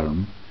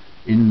term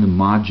in the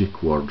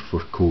magic word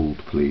for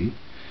Coldplay?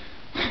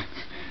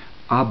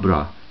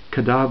 ABRA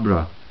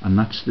CADABRA, and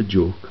that's the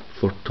joke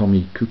for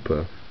Tommy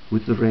Cooper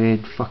with the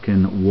red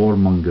fucking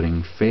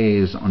warmongering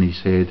fez on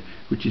his head,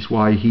 which is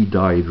why he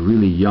died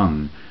really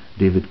young.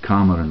 David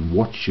Cameron,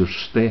 watch your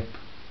step.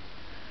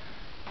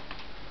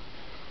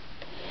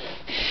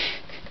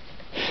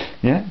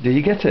 Yeah, do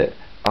you get it?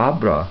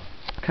 Abra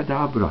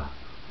Cadabra.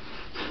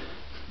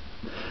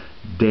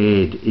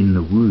 Dead in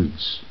the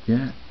woods.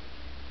 Yeah,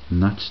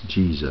 and that's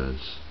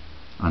Jesus,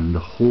 and the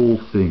whole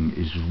thing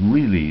is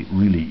really,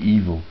 really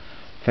evil.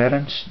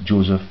 Ferenc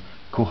Joseph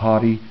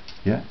Kohari.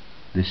 Yeah,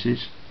 this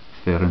is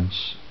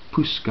Ferenc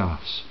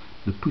Puskas,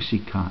 the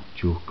pussycat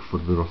joke for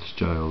the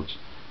Rothschilds.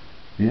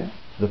 Yeah,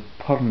 the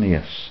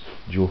Purnius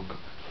joke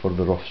for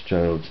the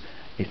Rothschilds.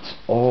 It's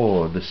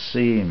all the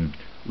same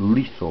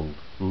lethal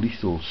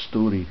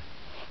story.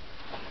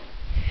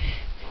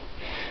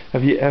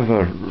 Have you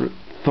ever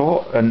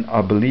thought, and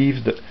I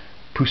believe that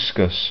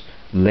Puskas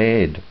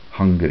led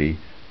Hungary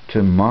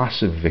to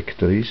massive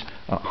victories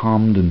at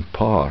Hampden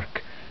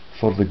Park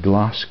for the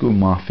Glasgow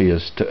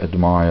mafias to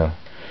admire.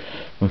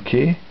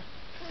 Okay,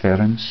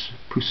 Ferenc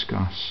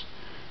Puskas.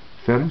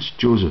 Ferenc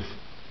Joseph,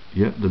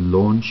 yeah, the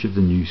launch of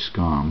the new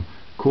scam,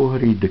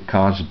 Kohari de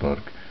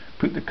Kasberg,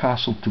 put the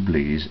castle to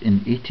blaze in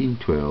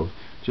 1812,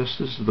 just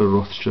as the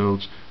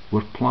Rothschilds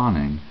were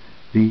planning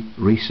the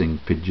racing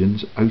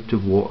pigeons out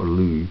of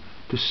Waterloo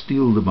to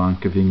steal the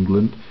Bank of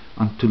England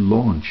and to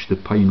launch the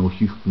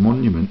Pinohuch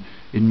monument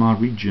in my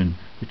region,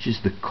 which is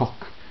the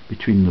cock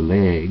between the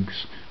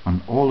legs,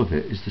 and all of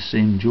it is the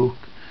same joke.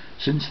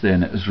 Since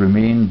then it has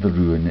remained the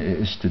ruin it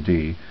is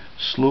today,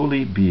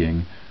 slowly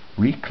being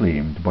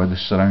reclaimed by the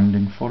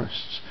surrounding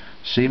forests.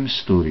 Same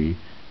story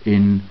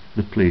in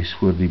the place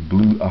where they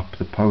blew up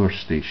the power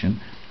station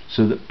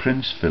so that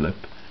Prince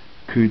Philip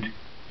could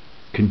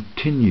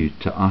continue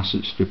to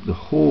asset strip the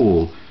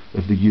whole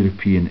of the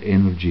European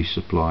energy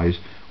supplies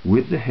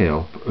with the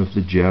help of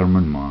the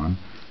German man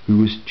who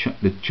was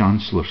the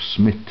Chancellor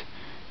Schmidt,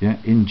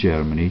 yeah, in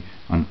Germany,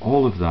 and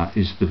all of that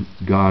is the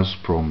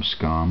Gazprom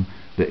scam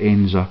that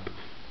ends up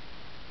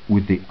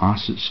with the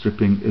asset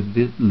stripping of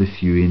the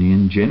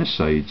Lithuanian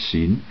genocide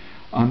scene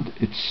and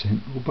its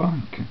central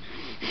bank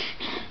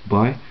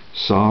by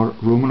Tsar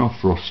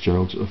Romanov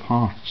Rothschilds of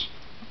Hearts.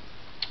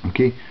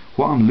 Okay,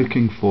 what I'm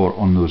looking for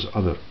on those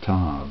other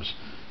tabs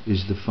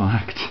is the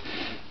fact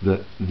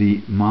that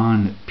the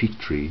man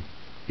Petrie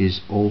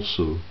is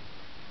also,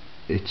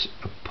 it's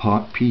a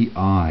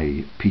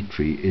P.I.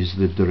 Petrie is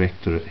the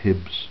director at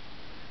Hibs.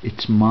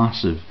 It's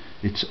massive,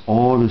 it's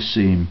all the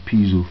same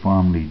Piso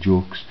family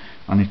jokes,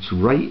 and it's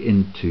right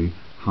into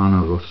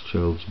Hannah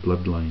Rothschild's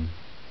bloodline.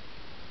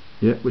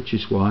 Yeah, which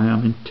is why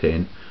I'm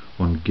intent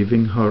on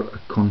giving her a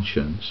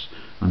conscience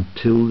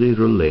until they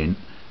relent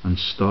and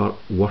start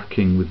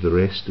working with the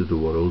rest of the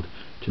world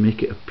to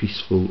make it a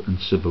peaceful and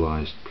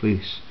civilized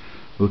place.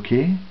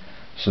 Okay,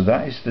 so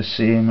that is the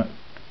same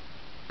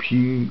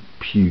Pew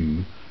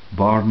Pew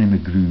Barney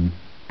McGrew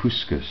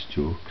Puskas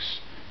jokes,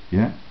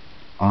 yeah,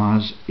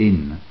 as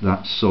in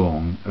that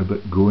song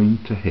about going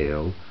to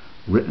hell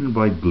written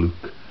by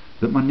Gluck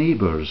that my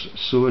neighbours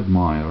so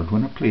admired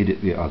when I played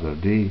it the other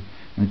day,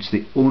 and it's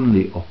the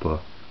only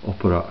opera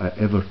I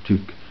ever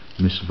took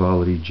Miss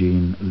Valerie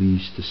Jane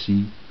Lees to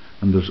see,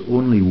 and there's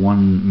only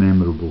one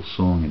memorable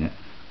song in it,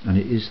 and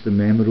it is the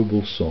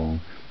memorable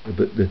song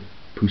about the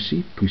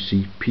pussy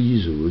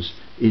Pisos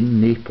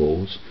in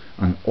Naples,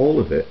 and all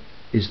of it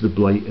is the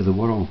blight of the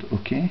world.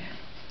 Okay,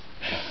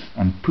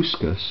 and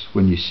Puskas,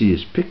 when you see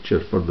his picture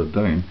further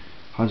down,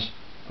 has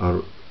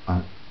a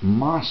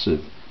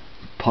massive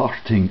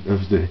parting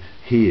of the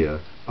hair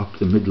up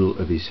the middle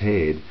of his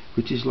head,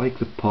 which is like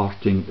the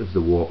parting of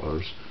the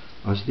waters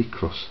as they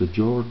cross the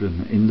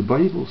Jordan in the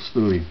Bible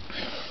story.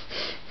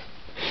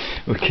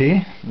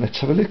 Okay, let's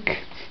have a look.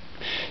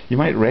 You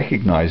might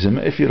recognise him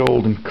if you're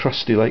old and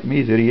crusty like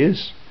me. There he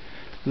is.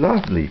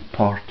 Lovely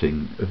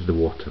parting of the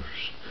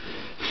waters.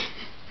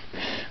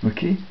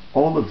 Okay,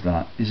 all of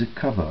that is a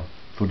cover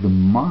for the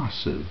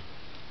massive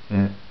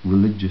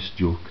religious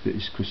joke that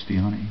is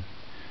Christianity.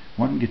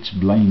 One gets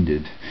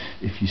blinded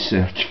if you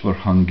search for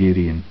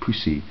Hungarian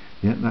pussy.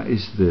 Yeah, that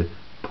is the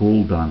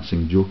pole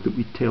dancing joke that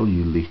we tell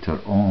you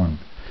later on.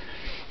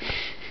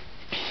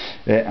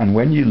 And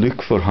when you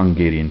look for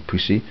Hungarian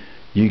pussy,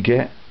 you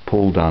get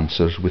pole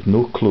dancers with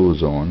no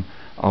clothes on,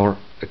 or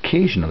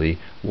occasionally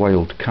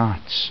wild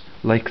cats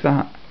like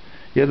that.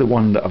 Yeah, the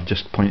one that I've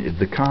just pointed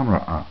the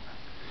camera at.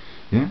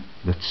 Yeah,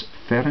 that's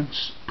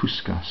Ferenc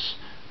Puskas,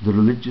 the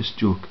religious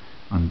joke,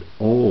 and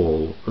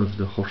all of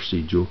the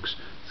horsey jokes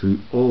through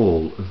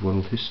all of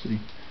world history.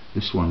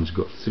 This one's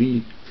got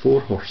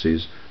 4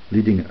 horses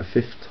leading a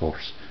 5th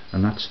horse,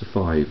 and that's the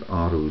 5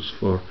 arrows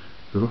for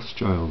the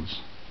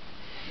Rothschilds.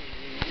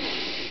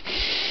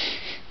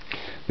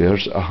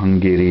 There's a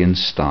Hungarian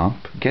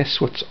stamp. Guess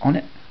what's on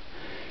it?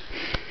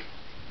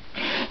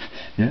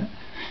 Yeah.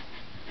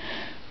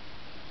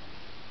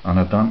 And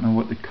I don't know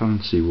what the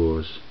currency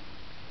was.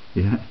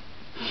 Yeah.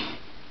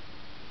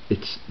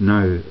 It's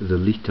now the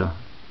lita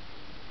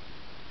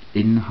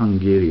in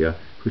Hungary,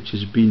 which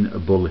has been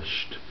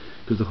abolished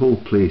because the whole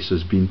place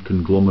has been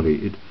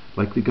conglomerated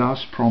like the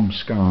Gazprom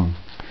scam.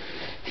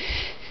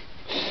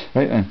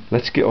 Right then,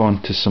 let's get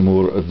on to some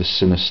more of the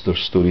sinister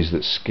stories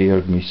that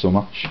scared me so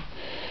much.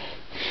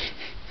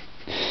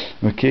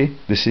 Okay,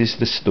 this is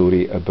the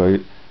story about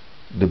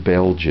the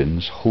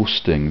Belgians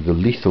hosting the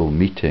lethal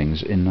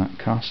meetings in that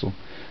castle.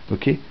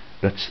 Okay,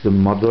 that's the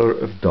Mother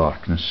of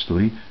Darkness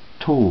story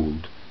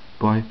told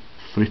by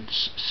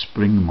Fritz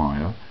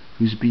Springmeier,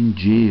 who's been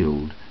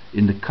jailed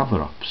in the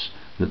cover-ups,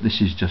 that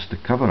this is just a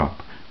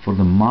cover-up for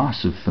the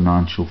massive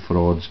financial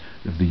frauds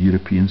of the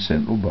European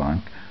Central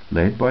Bank,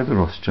 led by the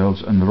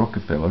Rothschilds and the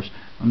Rockefellers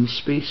and the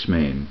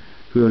spacemen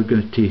who are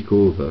going to take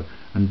over,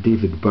 and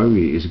David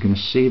Bowie is going to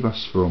save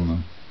us from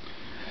them.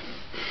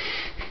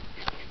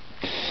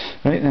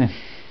 Right then,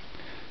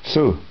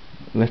 so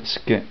let's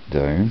get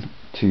down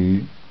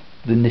to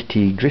the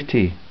nitty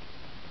gritty.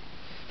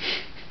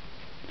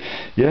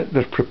 Yeah,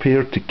 they're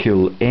prepared to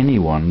kill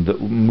anyone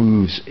that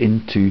moves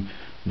into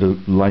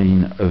the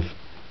line of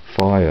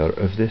fire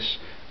of this.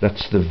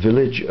 That's the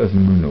village of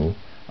Muno,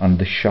 and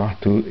the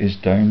chateau is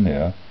down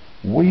there,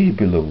 way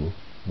below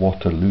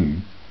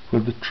Waterloo,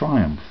 where the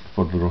triumph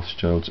for the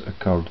Rothschilds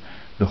occurred.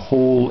 The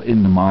hole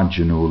in the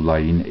Maginot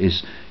Line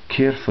is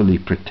carefully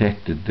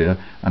protected there,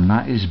 and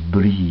that is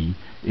Brie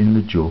in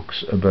the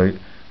jokes about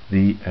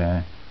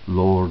the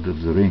Lord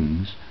of the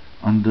Rings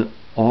and the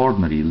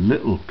ordinary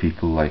little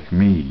people like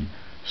me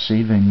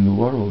saving the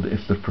world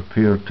if they're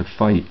prepared to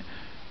fight.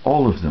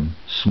 All of them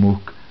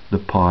smoke the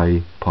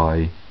PHI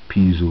PHI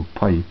Phillip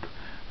pipe,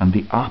 and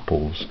the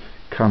apples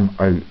come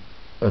out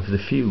of the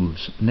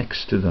fields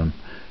next to them.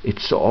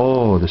 It's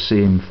all the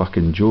same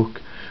fucking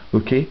joke.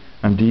 Okay,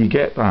 and do you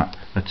get that?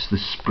 That's the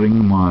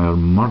Springmeier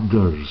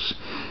murders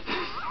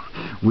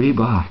way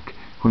back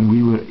when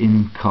we were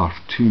in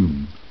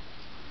Khartoum.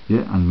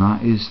 Yeah, and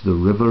that is the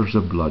rivers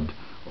of blood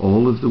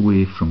all of the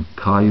way from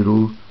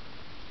Cairo,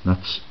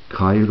 that's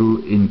Cairo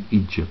in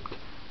Egypt,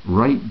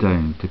 right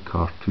down to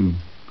Khartoum.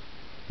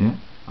 Yeah,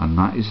 and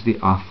that is the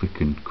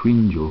African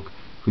Queen joke,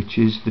 which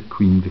is the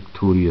Queen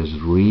Victoria's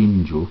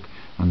reign joke,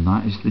 and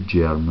that is the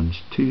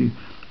Germans too.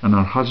 And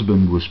her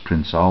husband was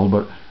Prince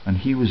Albert, and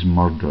he was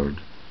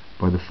murdered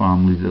by the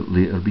family that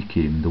later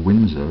became the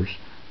Windsors,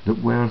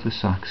 that were the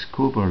Saxe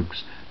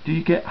Coburgs. Do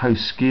you get how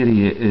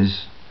scary it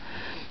is?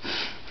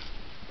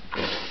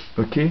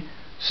 Okay,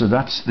 so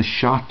that's the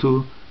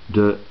Chateau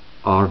de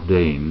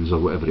Ardennes, or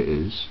whatever it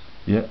is.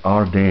 Yeah,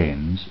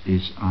 Ardennes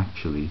is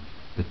actually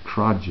the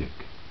tragic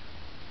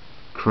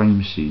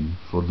crime scene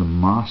for the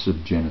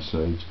massive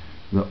genocides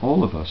that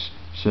all of us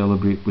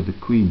celebrate with the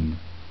Queen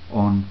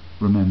on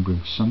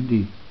Remembrance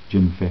Sunday,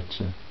 Jim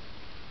Fetzer.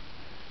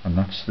 And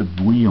that's the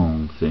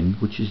Bouillion thing,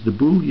 which is the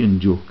Bouillion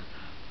joke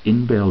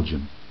in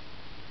Belgium.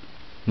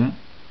 Yeah,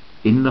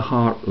 in the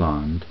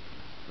heartland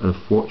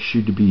of what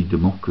should be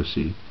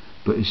democracy,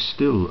 but is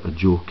still a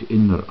joke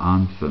in their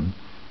anthem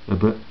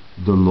about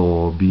the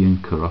law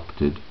being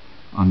corrupted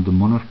and the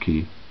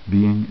monarchy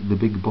being the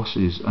big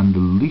bosses and the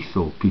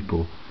lethal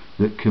people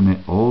that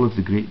commit all of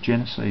the great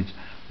genocides.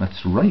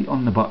 That's right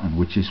on the button,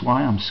 which is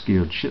why I'm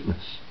scared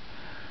shitless.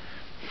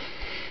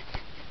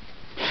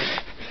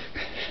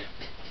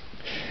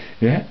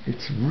 Yeah,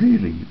 it's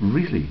really,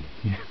 really,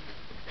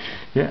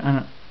 yeah,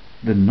 and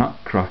the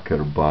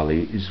Nutcracker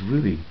Ballet is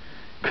really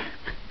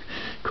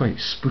quite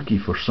spooky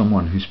for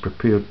someone who's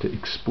prepared to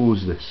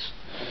expose this.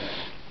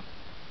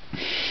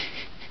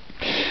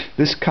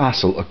 This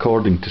castle,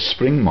 according to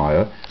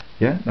Springmeier,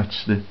 yeah,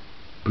 that's the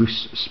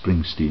Bruce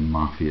Springsteen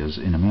mafias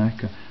in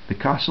America, the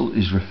castle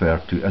is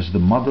referred to as the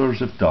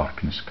Mothers of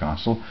Darkness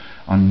Castle,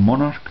 and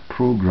monarch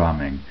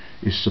programming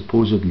is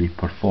supposedly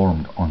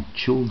performed on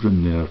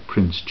children there.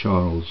 Prince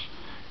Charles,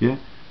 yeah,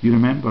 you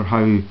remember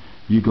how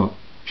you got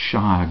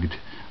shagged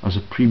as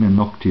a prima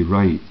nocte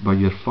right by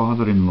your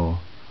father-in-law,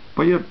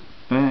 by your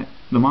the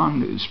man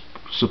that is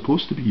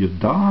supposed to be your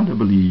dad, I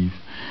believe.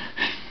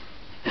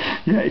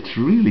 Yeah, it's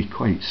really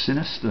quite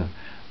sinister.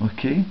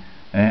 Okay,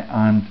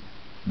 and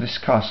this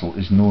castle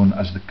is known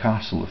as the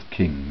Castle of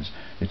Kings.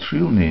 Its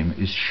real name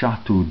is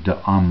Chateau de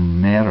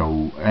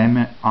Amerois,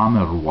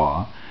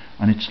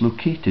 and it's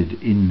located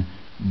in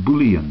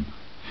Bouillion,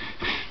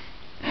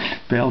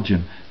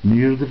 Belgium,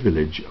 near the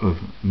village of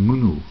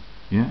Muno.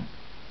 Yeah,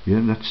 yeah,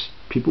 that's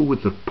people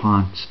with their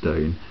pants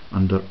down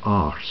and their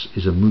arse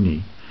is a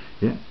moonie.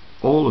 Yeah,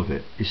 all of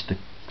it is to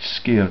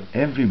scare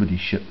everybody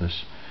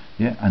shitless.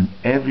 yeah, and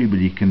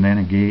everybody can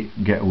then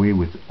get away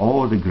with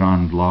all the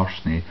grand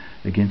larceny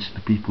against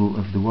the people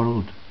of the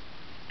world.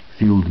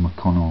 Field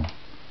McConnell,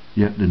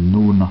 yet the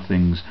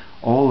know-nothings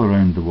all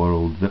around the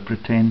world that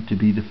pretend to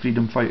be the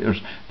freedom fighters,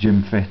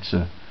 Jim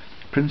Fetzer,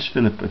 Prince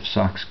Philip of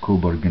Saxe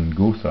Coburg and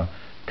Gotha,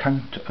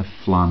 Count of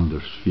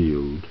Flanders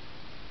Field,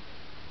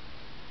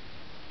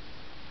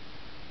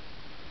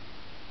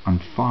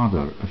 and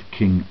father of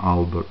King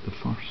Albert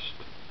I.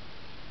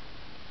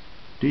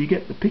 Do you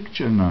get the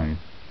picture now?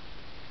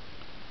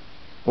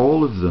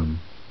 All of them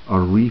are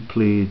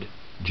replayed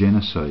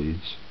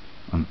genocides,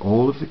 and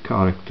all of the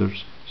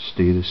characters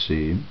stay the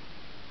same,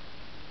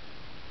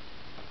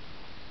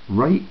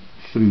 right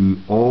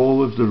through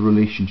all of the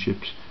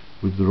relationships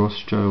with the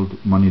Rothschild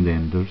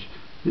moneylenders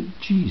that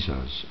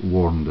Jesus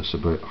warned us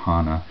about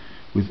Hannah,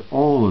 with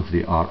all of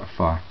the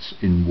artefacts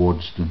in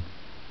Waddesdon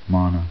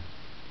Manor.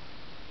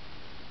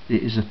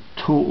 It is a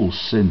total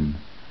sin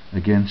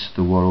against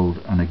the world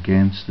and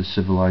against the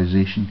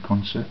civilization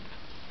concept.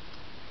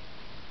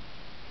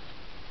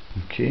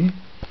 Okay,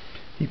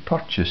 he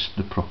purchased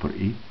the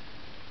property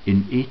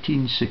in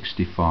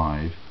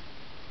 1865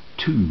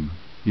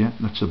 yeah,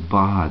 that's a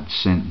bad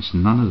sentence,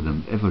 none of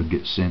them ever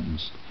get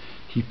sentenced.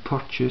 He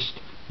purchased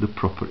the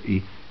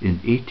property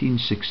in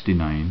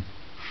 1869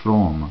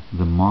 from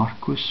the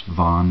Marquis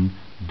van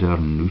der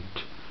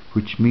Noot,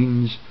 which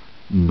means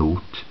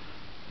note,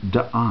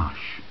 de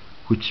Ash,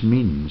 which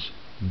means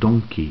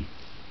donkey,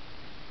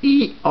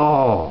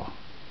 E-aw,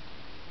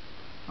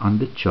 and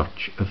the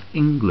Church of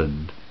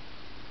England.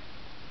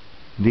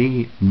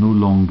 They no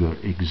longer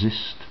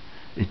exist.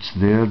 It's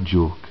their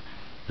joke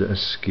that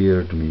has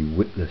scared me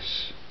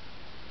witless.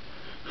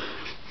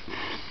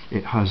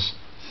 It has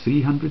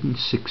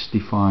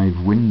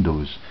 365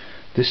 windows.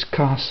 This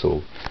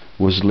castle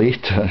was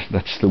later,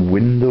 that's the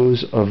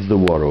Windows of the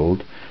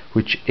World,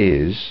 which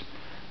is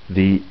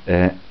the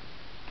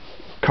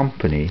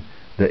company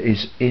that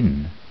is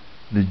in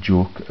the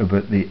joke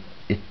about the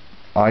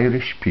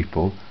Irish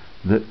people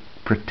that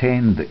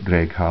pretend that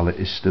Greg Hallett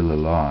is still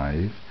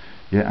alive.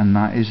 Yeah, and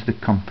that is the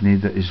company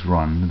that is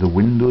run, the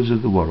Windows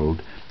of the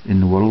World,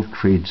 in the World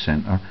Trade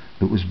Centre,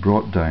 that was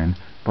brought down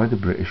by the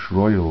British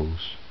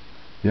Royals.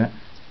 Yeah,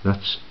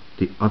 that's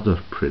the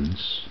other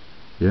prince,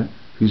 yeah,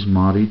 who's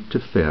married to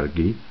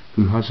Fergie,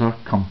 who has our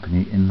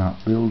company in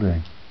that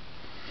building.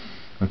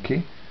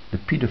 Okay, the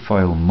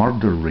paedophile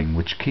murder ring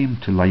which came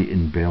to light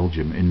in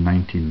Belgium in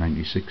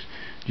 1996.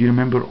 Do you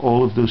remember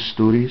all of those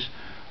stories?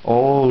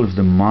 All of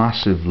the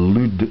massive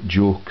lewd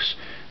jokes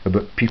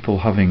about people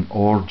having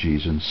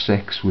orgies and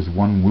sex with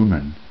one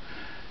woman.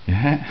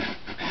 Yeah,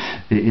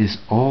 it is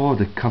all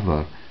the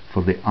cover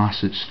for the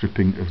asset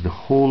stripping of the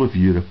whole of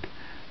Europe,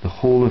 the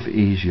whole of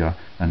Asia,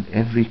 and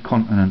every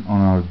continent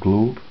on our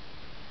globe.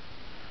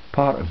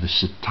 Part of the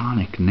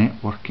satanic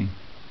networking.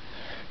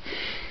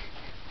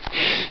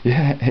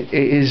 Yeah, it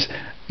is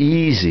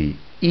easy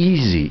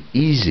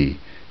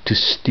to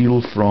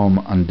steal from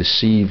and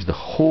deceive the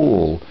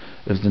whole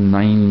of the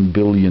 9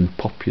 billion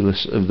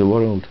populace of the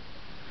world.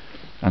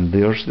 And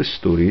there's the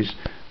stories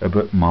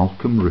about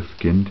Malcolm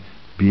Rifkind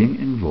being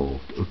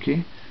involved.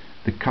 Okay,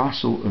 the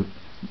castle of,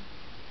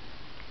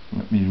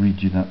 let me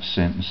read you that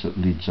sentence that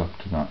leads up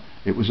to that.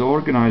 It was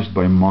organised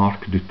by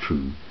Mark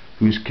Dutroux,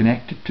 who is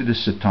connected to the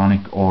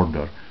satanic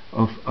order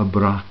of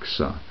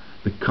Abraxa,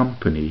 the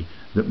company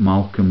that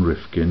Malcolm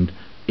Rifkind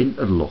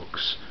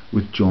interlocks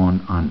with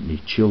John Anthony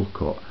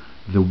Chilcot,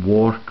 the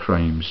war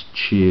crimes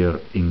chair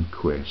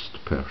inquest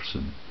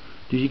person.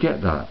 Do you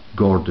get that?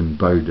 Gordon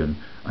Bowden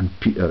and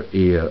Peter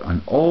Eyre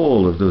and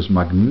all of those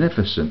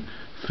magnificent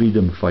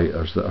freedom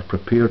fighters that are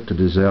prepared to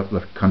desert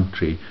their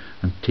country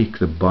and take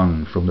the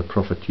bung from the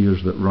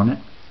profiteers that run it.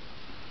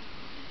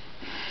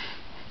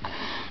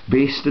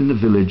 Based in the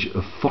village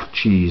of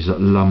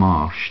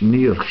Forches-la-Marche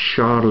near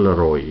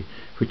Charleroi,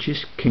 which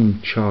is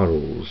King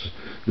Charles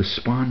the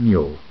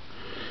Spaniel,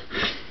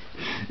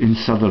 in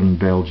southern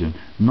Belgium.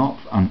 Not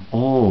and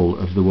all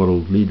of the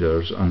world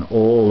leaders and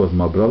all of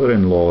my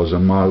brother-in-laws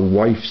and my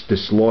wife's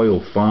disloyal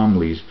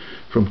families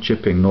from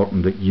Chipping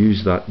Norton that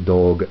use that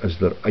dog as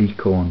their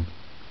icon.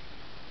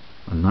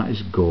 And that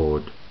is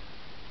God.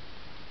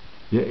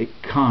 Yeah, it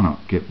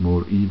cannot get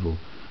more evil.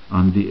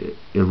 And the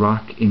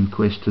Iraq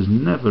inquest has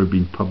never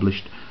been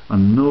published,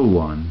 and no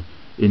one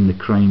in the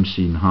crime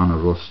scene, Hannah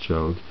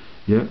Rothschild,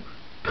 yeah,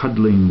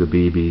 cuddling the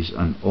babies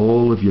and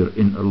all of your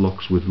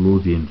interlocks with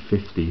Lothian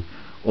 50,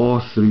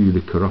 or through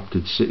the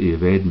corrupted city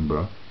of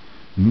Edinburgh,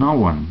 no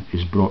one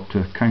is brought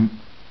to account.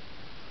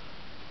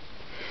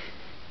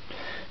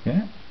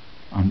 Yeah,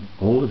 and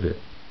all of it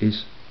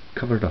is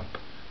covered up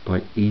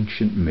by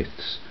ancient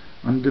myths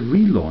and the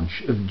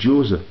relaunch of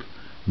Joseph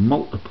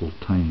multiple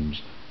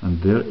times.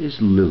 And there is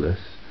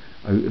Lillith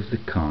out of the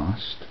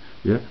cast.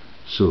 Yeah,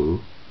 so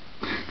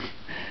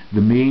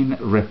the main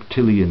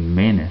reptilian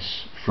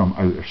menace from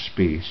outer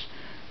space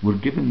were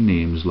given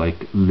names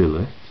like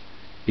Lilith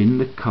in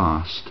the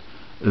cast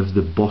of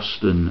the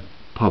Boston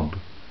pub,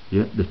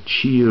 yeah, the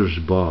Cheers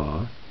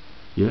bar.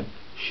 Yeah,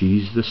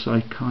 she's the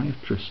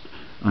psychiatrist,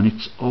 and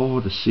it's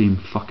all the same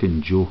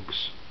fucking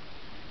jokes.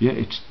 Yeah,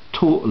 it's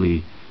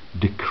totally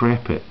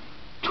decrepit,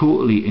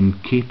 totally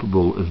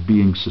incapable of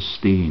being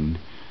sustained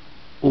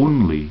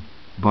only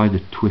by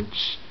the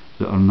twits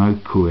that are now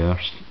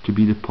coerced to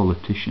be the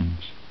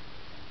politicians.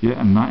 Yeah,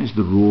 and that is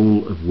the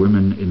role of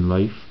women in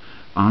life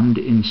and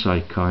in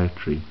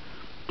psychiatry,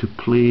 to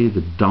play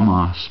the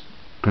dumbass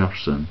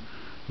person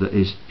that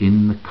is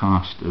in the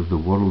cast of the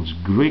world's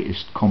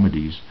greatest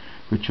comedies,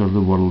 which are the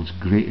world's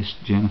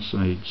greatest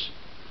genocides.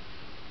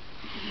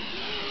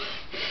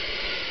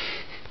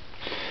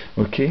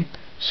 Okay,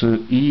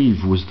 so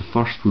Eve was the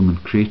first woman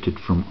created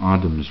from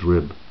Adam's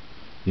rib.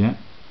 Yeah,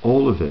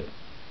 all of it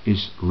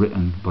is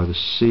written by the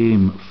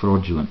same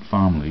fraudulent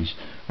families.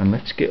 And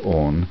let's get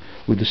on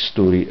with the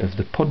story of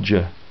the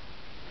Poggio.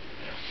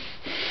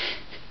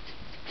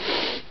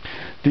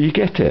 Do you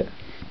get it?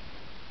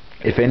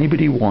 If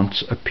anybody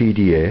wants a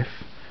PDF,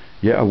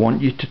 yeah, I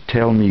want you to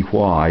tell me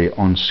why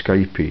on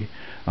Skype,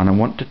 and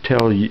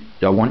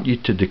I want you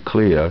to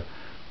declare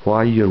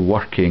why you're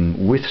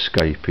working with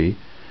Skype.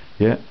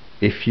 Yeah,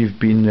 if you've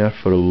been there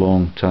for a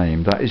long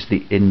time. That is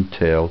the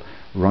intel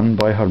run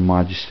by Her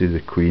Majesty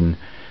the Queen,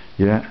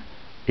 yeah,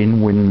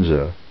 in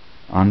Windsor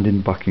and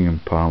in Buckingham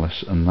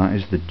Palace, and that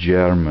is the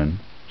German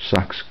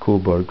Saxe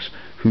Coburgs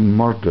who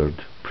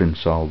murdered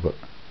Prince Albert.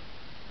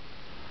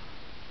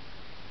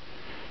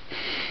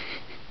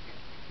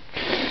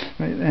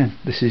 Right then,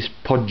 this is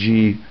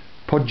Poggio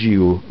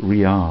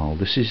REAL.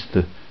 This is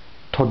the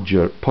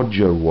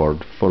Poggio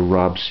word for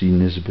RAB C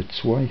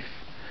Nesbitt's wife.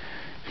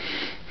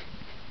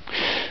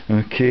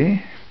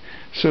 Okay,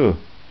 so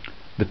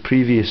the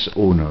previous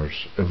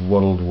owners of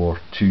World War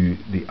II,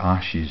 the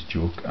Ashes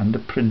joke and the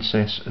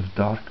Princess of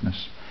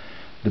Darkness.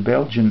 The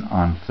Belgian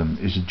anthem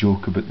is a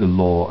joke about the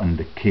law and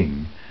the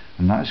king,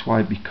 and that's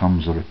why it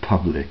becomes a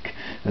republic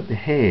at the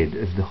head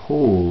of the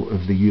whole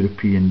of the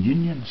European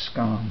Union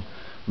scam,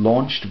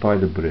 launched by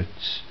the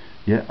Brits,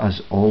 yeah,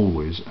 as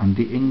always, and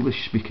the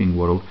English-speaking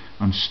world,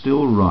 and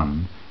still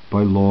run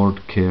by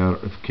Lord Kerr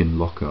of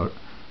Kinlochart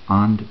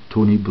and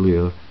Tony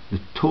Blair, the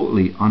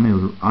totally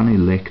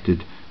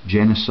unelected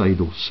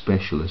genocidal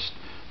specialist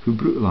who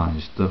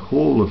brutalised the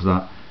whole of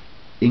that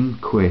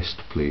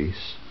inquest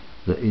place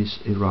that is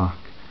Iraq,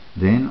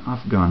 then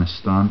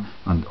Afghanistan,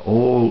 and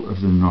all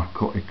of the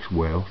narcotics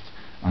wealth,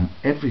 and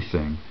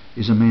everything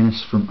is a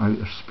menace from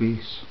outer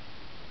space.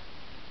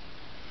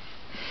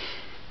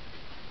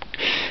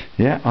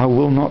 Yeah, I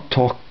will not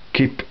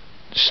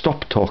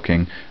stop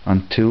talking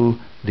until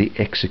they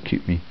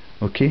execute me.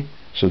 Okay,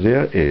 so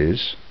there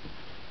is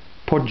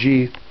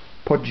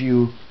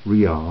Poggio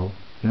REAL.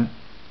 Yeah,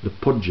 the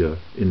Poggio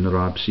in the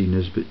RAB C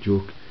Nesbitt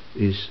joke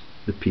is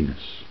the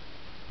penis.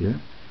 Yeah,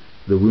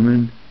 the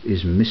woman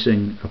is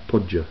missing a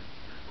Poggio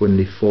when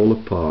they fall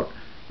apart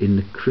in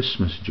the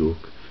Christmas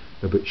joke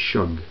about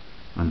Shug,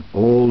 and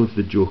all of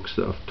the jokes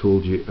that I've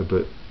told you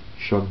about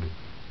Shug,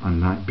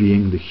 and that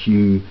being the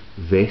Hugh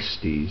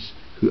Vesties,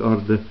 who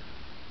are the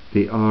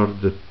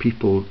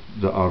people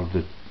that are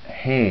the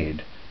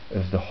head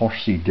of the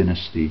horsey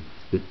dynasty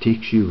that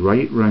takes you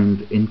right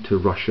round into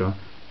Russia,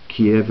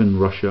 Kievan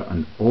Russia,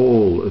 and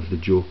all of the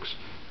jokes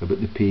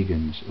about the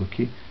pagans.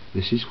 Okay,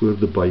 this is where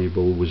the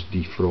Bible was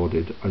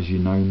defrauded, as you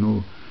now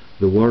know.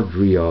 The word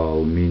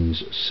real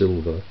means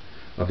silver.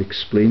 I've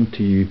explained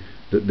to you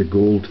that the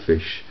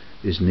goldfish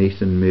is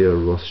Nathan Mayer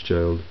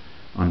Rothschild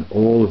and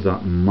all of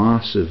that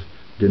massive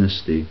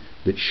dynasty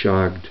that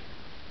shagged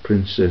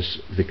Princess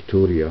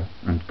Victoria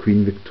and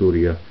Queen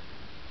Victoria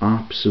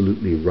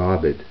absolutely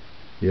rabid.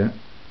 Yeah,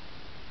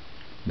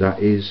 that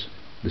is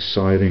the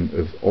siring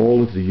of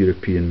all of the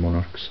European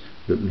monarchs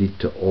that lead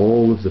to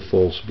all of the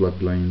false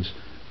bloodlines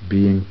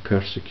being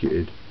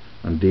persecuted,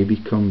 and they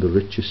become the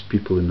richest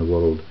people in the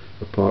world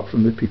apart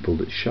from the people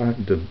that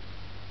shagged them.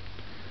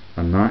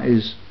 And that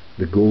is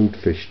the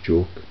goldfish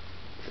joke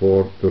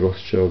for the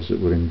Rothschilds that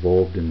were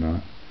involved in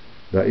that.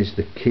 That is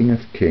the King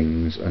of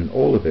Kings, and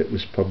all of it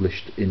was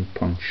published in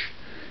Punch,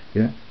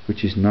 yeah,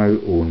 which is now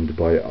owned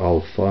by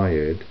Al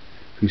Fayed,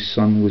 whose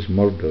son was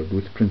murdered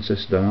with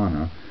Princess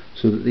Diana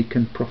so that they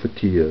can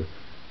profiteer,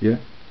 yeah,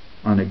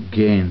 and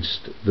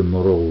against the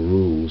moral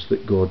rules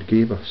that God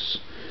gave us,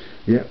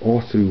 yeah,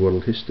 all through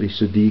world history.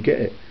 So do you get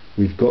it?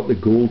 We've got the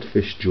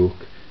goldfish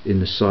joke in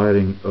the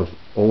siring of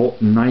all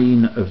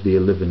 9 of the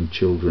 11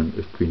 children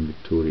of Queen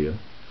Victoria,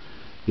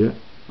 yeah,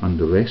 and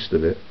the rest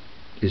of it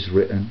is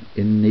written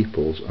in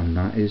Naples, and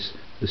that is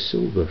the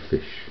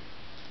silverfish.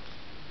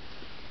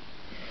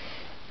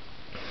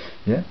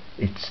 Yeah,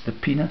 it's the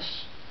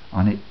penis,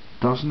 and it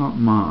does not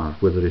matter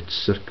whether it's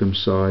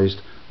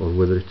circumcised or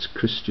whether it's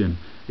Christian.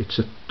 It's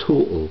a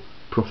total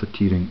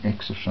profiteering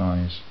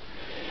exercise.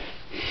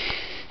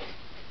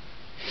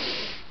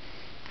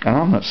 And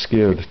I'm not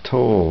scared at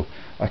all.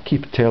 I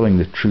keep telling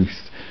the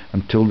truth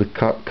until the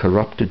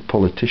corrupted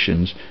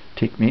politicians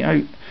take me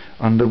out,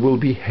 and there will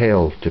be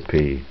hell to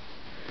pay.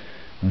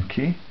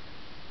 Okay,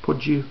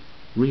 Poggio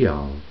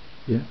REAL,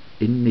 yeah,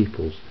 in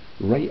Naples,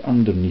 right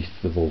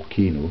underneath the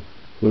volcano,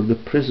 where the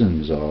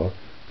prisons are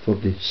for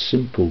the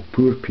simple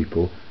poor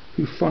people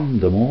who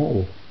fund them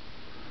all.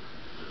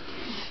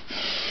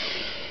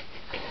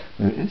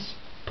 There it is,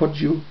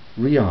 Poggio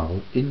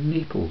REAL in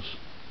Naples,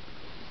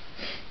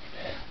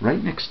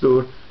 right next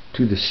door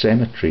to the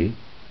cemetery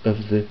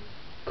of the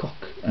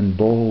cock and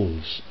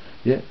balls.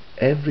 Yeah,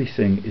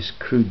 everything is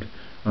crude,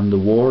 and the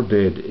war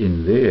dead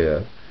in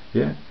there,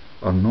 yeah,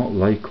 are not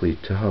likely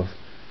to have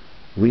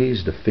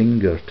raised a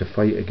finger to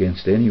fight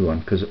against anyone,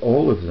 because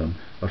all of them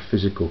are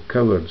physical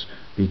cowards.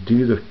 They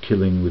do their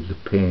killing with the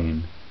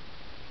pen.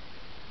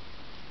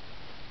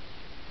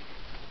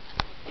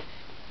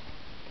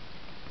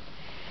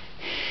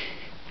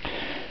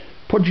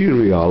 Poggio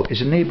REAL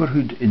is a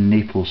neighbourhood in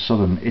Naples,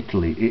 southern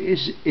Italy. It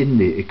is in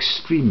the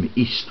extreme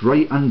east,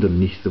 right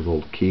underneath the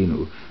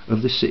volcano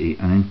of the city,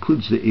 and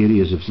includes the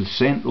areas of the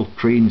central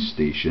train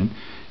station.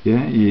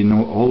 Yeah, you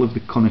know all of the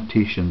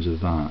connotations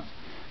of that.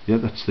 Yeah,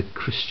 that's the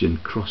Christian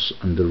cross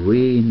and the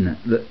rain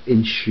that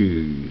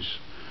ensues.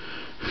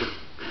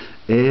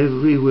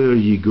 Everywhere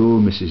you go,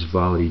 Mrs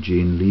Valerie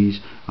Jane Lees,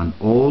 and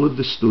all of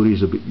the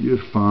stories about your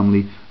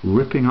family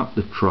ripping up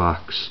the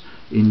tracks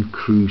in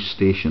Crewe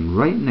Station,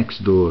 right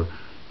next door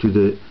to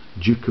the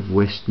Duke of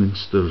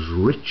Westminster's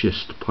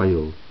richest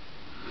pile.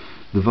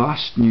 The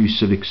vast new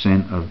civic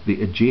centre,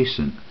 the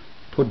adjacent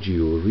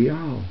Poggio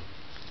REAL.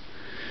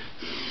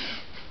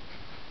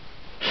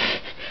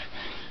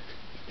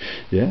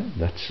 Yeah,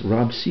 that's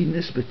RAB C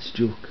Nesbitt's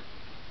joke.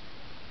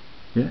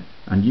 Yeah,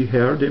 and you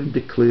heard him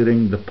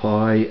declaring the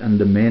pie and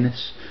the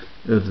menace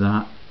of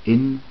that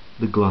in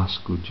the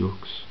Glasgow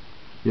jokes.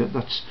 Yeah,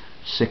 that's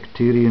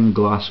sectarian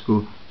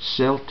Glasgow,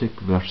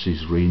 Celtic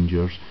versus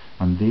Rangers,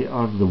 and they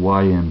are the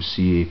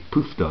YMCA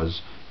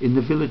PUFDAs in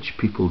the Village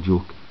People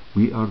joke.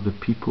 We are the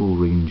people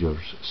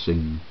Rangers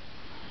sing.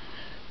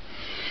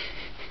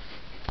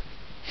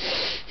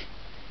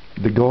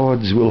 The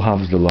gods will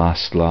have the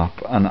last laugh,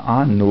 and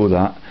I know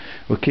that.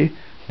 Okay,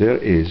 there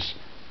is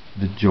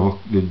the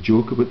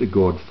joke about the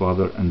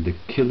Godfather and the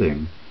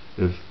killing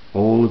of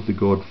all of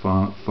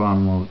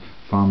the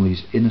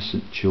family's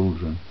innocent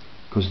children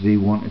because they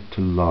wanted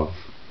to love,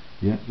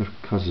 yeah, their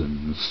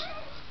cousins.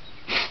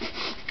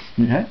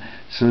 Yeah,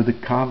 so the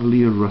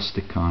Cavalier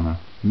Rusticana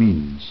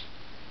means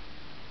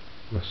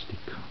rusty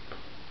cap,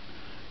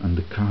 and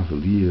the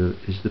Cavalier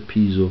is the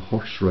Piso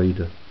horse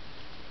rider,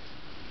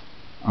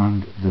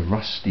 and the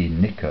rusty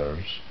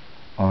knickers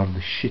are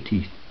the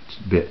shitty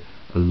bit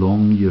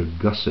along your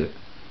gusset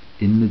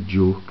in the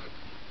joke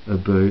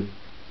about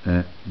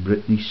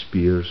Britney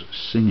Spears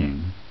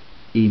singing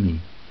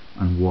Amy.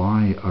 And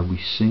why are we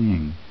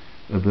singing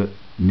about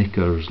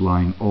knickers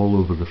lying all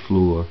over the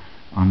floor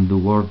and the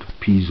word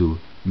Piso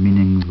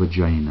meaning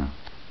vagina?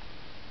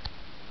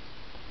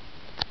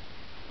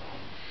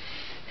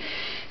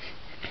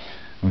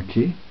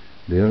 Okay,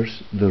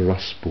 there's the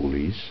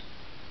Ruspolies,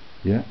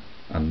 yeah,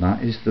 and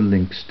that is the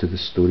links to the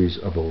stories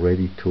I've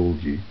already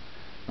told you,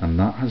 and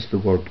that has the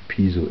word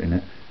Piso in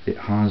it. It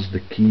has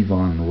the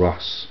Kievan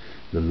Rus,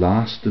 the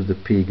last of the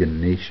pagan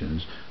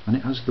nations, and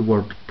it has the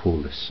word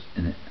polis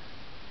in it.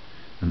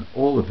 And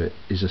all of it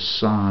is a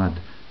sad,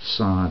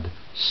 sad,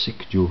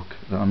 sick joke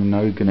that I'm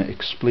now going to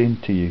explain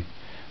to you.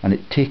 And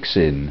it takes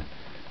in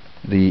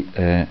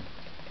the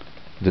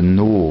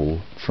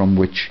knoll from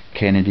which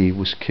Kennedy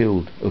was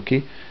killed.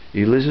 Okay,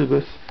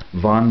 Elizabeth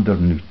van der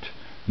Noot.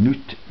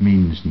 Noot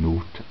means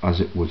note, as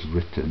it was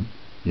written.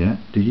 Yeah,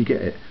 do you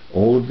get it?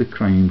 All of the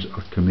crimes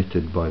are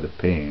committed by the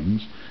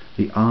pens.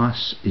 The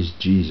ass is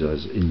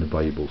Jesus in the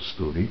Bible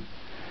story.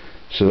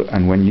 So,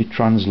 and when you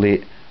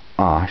translate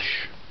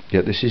ash,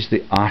 yeah, this is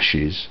the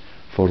ashes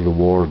for the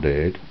war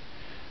dead.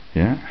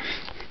 Yeah,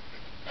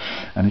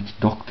 and it's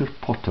Dr.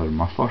 Potter,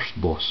 my first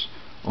boss,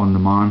 on the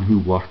man who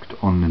worked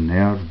on the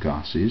nerve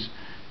gases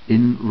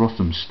in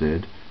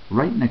Rothamsted,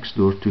 right next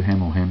door to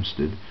Hemel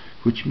Hempstead,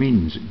 which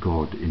means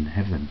God in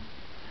heaven.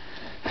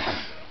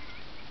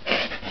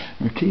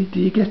 Okay, do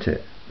you get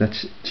it?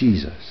 That's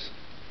Jesus.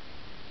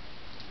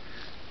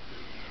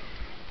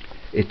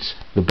 It's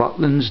the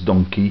Butlin's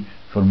donkey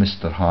for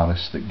Mr.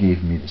 Harris that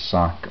gave me the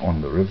sack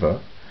on the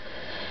river.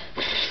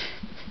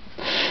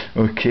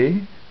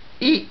 Okay,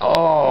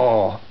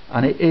 oh,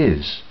 and it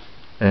is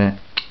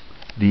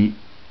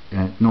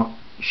not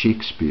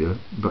Shakespeare,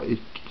 but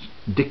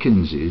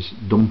Dickens's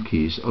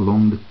donkeys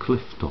along the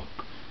cliff top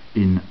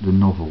in the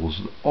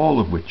novels, all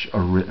of which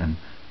are written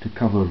to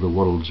cover the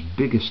world's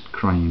biggest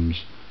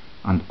crimes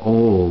and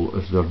all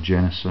of their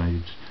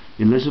genocides.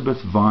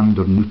 Elizabeth van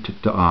der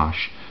Noot de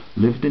Asch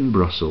lived in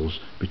Brussels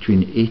between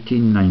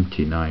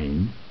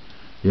 1899,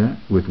 yeah,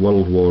 with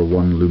World War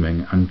I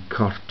looming, and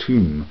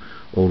Khartoum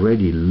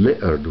already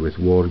littered with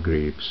war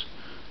graves.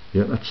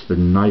 Yeah, that's the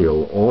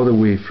Nile, all the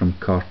way from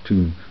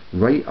Khartoum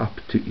right up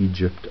to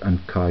Egypt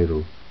and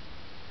Cairo.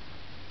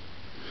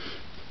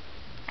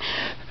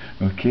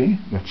 Okay,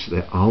 that's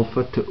the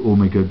Alpha to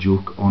Omega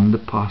joke on the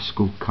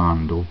Paschal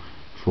candle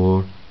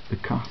for the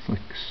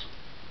Catholics.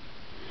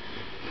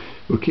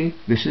 Okay,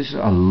 this is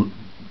a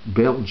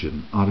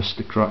Belgian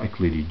aristocratic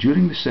lady.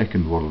 During the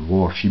Second World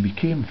War, she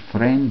became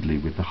friendly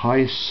with the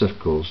highest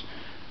circles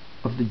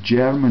of the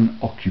German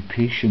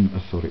occupation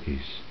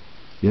authorities.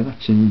 Yeah,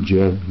 that's in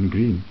German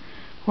green.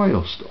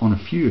 Whilst on a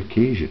few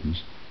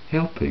occasions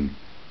helping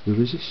the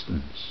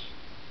resistance.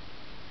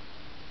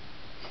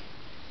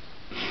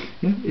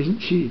 Yeah, isn't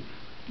she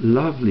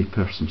lovely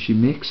person? She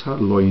makes her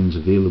loins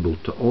available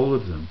to all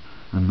of them,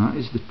 and that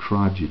is the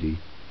tragedy,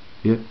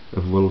 yeah,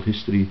 of world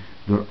history.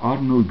 There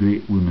are no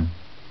great women,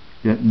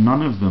 yet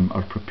none of them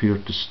are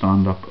prepared to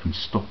stand up and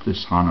stop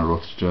this Hannah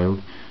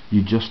Rothschild.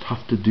 You just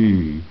have to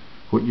do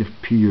what your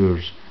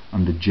peers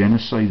and the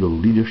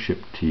genocidal leadership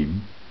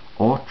team,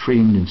 all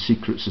trained in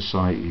secret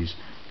societies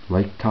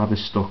like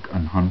Tavistock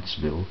and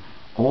Huntsville,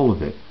 all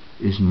of it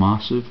is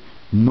massive.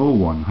 No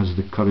one has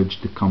the courage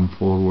to come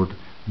forward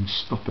and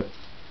stop it.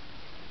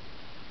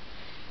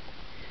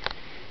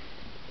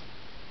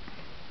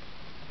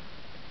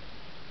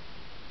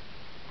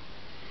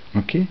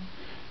 Okay,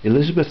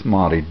 Elizabeth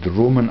married the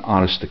Roman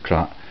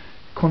aristocrat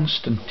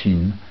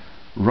Constantine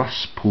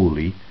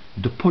Ruspoli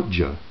de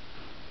Poggio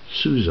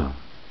Suasa.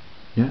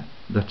 Yeah,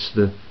 that's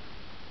the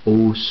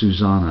 "Oh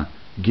Susanna,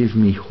 Give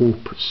Me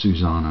Hope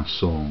Susanna"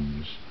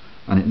 songs,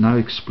 and it now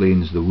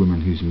explains the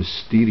woman who's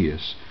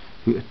mysterious,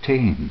 who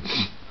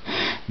attends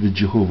the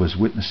Jehovah's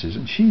Witnesses,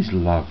 and she's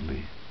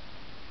lovely.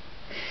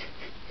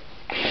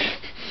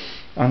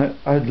 And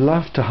I'd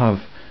love to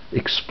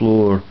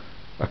explore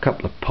a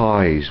couple of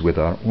pies with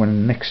her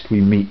when next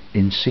we meet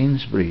in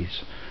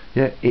Sainsbury's.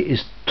 Yeah, it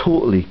is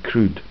totally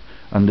crude,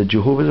 and the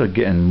Jehovah's are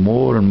getting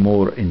more and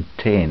more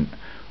intent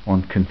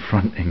on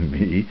confronting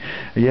me,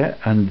 yeah,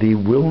 and they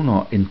will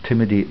not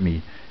intimidate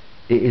me.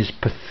 It is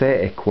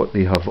pathetic what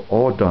they have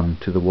all done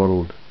to the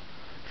world,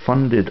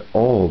 funded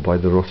all by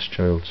the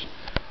Rothschilds.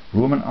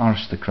 Roman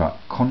aristocrat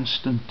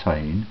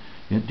Constantine,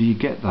 yeah, do you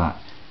get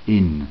that?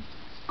 In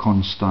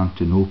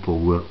Constantinople,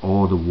 where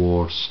all the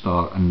wars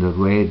start, and the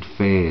red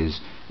fez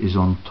is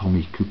on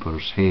Tommy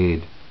Cooper's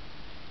head.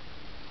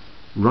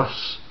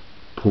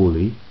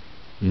 Ruspoli,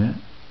 yeah,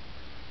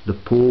 the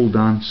pole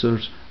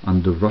dancers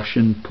and the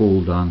Russian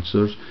pole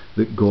dancers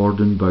that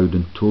Gordon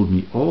Bowden told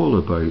me all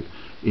about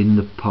in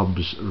the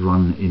pubs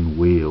run in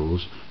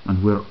Wales,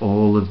 and where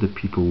all of the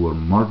people were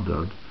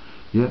murdered,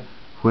 yeah,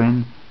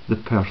 when the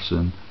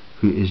person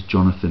who is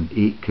Jonathan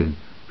Aitken,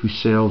 who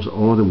sells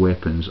all the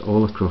weapons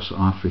all across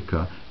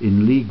Africa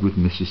in league with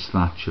Mrs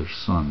Thatcher's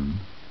son,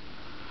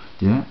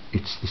 yeah,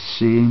 it's the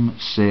same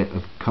set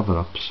of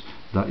cover-ups.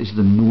 That is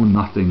the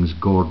know-nothings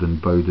Gordon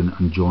Bowden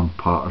and John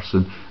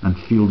Patterson and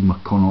Field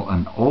McConnell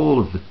and all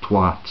of the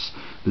twats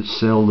that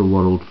sell the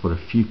world for a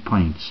few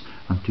pints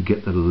and to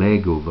get their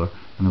leg over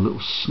and a little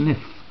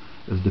sniff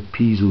of the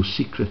Piso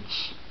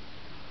secrets.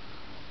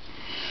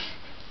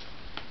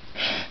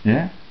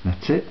 Yeah,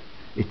 that's it.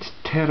 It's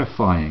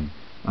terrifying,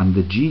 and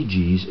the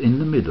GGs in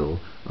the middle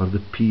are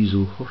the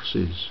Piso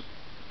horses.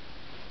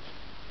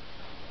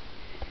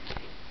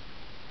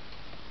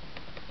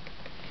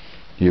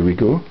 Here we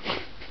go.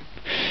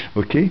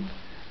 Okay,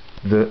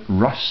 the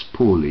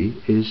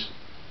Ruspoli is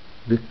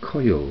the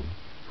coil,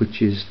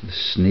 which is the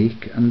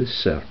snake and the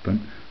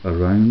serpent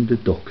around the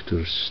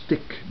doctor's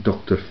stick,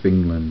 Dr.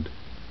 Fingland,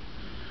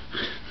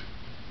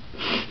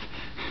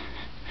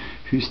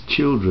 whose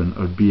children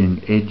are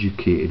being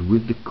educated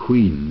with the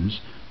Queens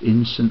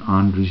in St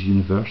Andrews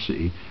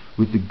University,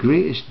 with the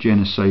greatest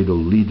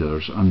genocidal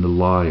leaders and the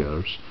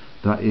liars,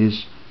 that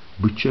is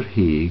Butcher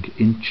Haig,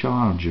 in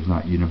charge of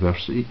that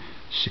university,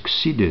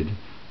 succeeded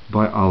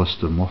by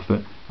Alistair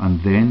Moffat,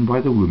 and then by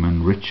the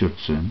woman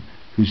Richardson,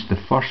 who's the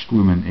first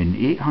woman in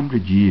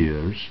 800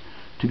 years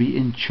to be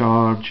in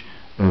charge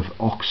of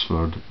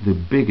Oxford, the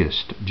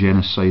biggest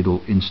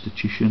genocidal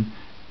institution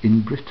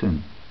in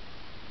Britain.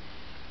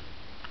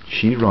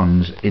 She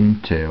runs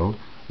Intel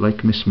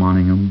like Miss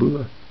Manningham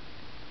Bua,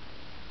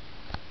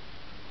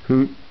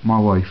 who my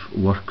wife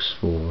works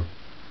for,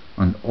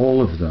 and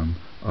all of them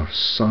are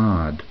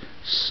sad,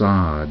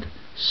 sad,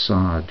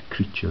 sad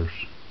creatures,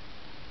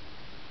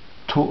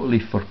 totally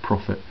for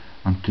profit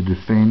and to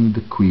defend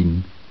the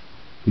Queen,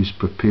 who's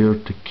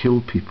prepared to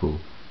kill people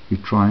who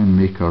try and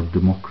make our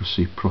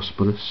democracy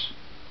prosperous,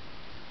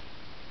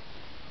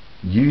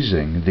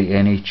 using the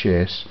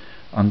NHS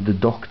and the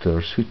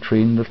doctors who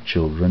train their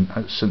children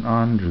at St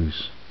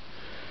Andrews.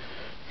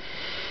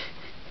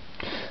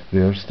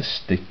 There's the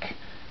stick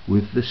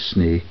with the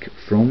snake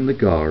from the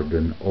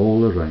garden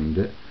all around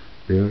it.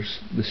 There's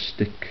the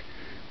stick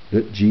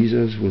that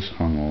Jesus was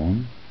hung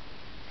on.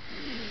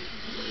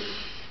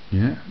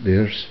 Yeah,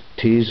 there's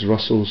Taze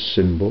Russell's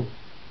symbol.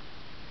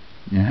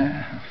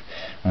 Yeah,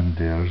 and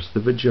there's the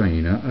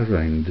vagina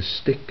around the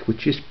stick,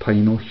 which is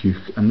Pino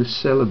Hugh, and the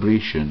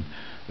celebration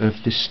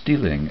of the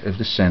stealing of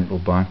the central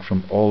bank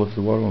from all of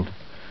the world.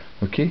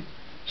 Okay,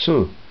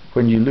 so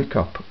when you look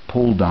up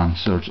pole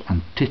dancers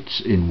and tits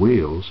in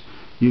Wales,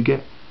 you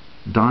get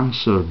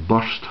dancer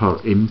burst her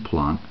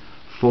implant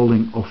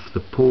falling off the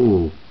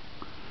pole.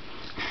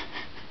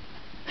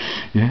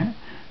 Yeah,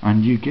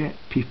 and you get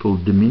people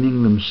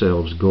demeaning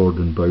themselves,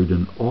 Gordon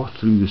Bowden, all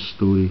through the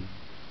story.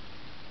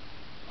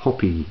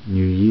 Happy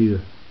New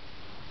Year.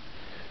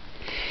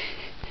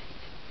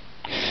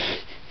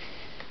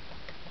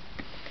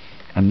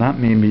 And that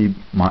made me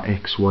my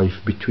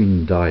ex-wife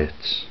between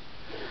diets.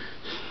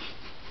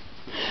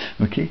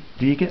 Okay,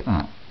 do you get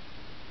that?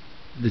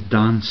 the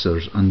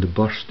dancers and the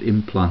burst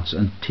implants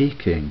and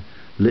taking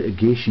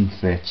litigation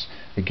threats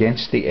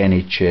against the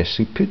NHS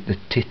who put the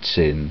tits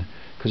in,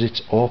 because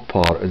it's all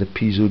part of the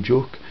PISO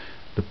joke.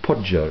 The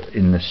Poggio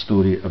in the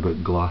story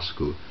about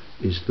Glasgow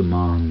is the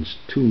man's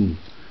tool.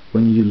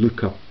 When you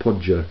look up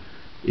Poggio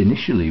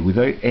initially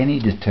without any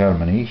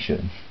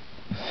determination,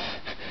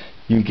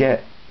 you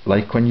get,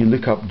 like when you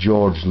look up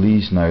George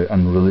Lees now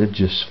and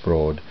religious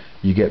fraud,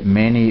 you get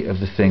many of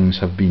the things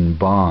have been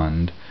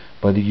banned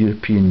by the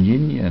European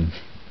Union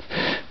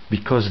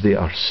because they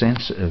are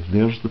sensitive.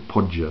 There's the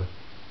Poggio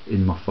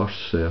in my first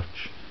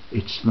search.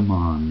 It's the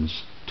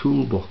man's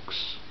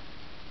toolbox.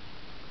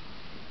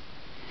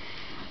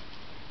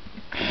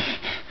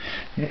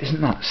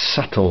 Isn't that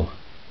subtle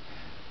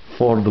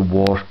for the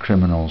war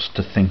criminals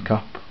to think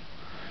up?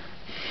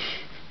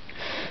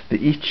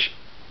 They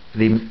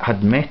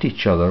had met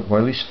each other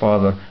while his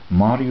father,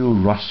 Mario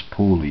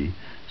Ruspoli,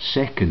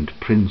 second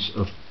Prince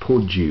of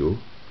Poggio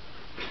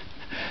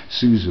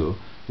Suasa,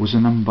 was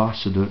an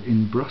ambassador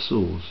in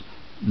Brussels.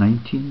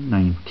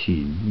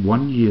 1919,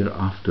 1 year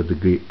after the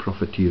great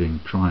profiteering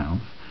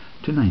triumph,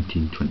 to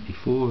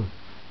 1924,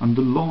 and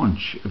the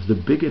launch of the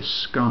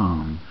biggest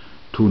scam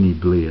Tony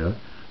Blair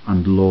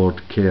and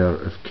Lord Kerr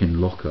of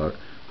Kinlochart,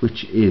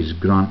 which is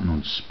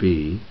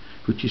Granton-on-Spey,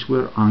 which is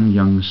where Ang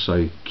Young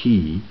Sao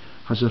Kyi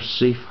has her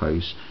safe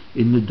house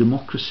in the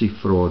democracy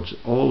frauds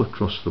all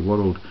across the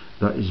world.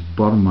 That is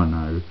Burma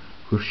now,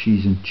 where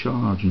she's in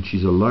charge, and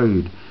she's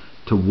allowed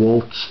to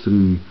waltz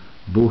through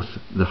both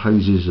the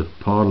Houses of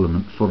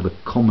Parliament for the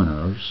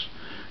commoners,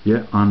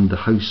 yeah, and the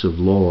House of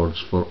Lords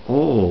for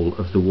all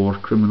of the war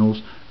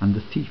criminals and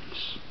the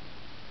thieves.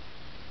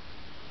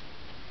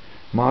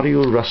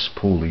 Mario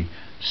Ruspoli,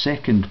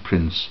 second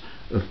Prince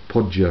of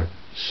Poggio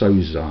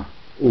Suasa,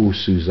 O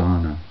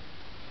Susanna.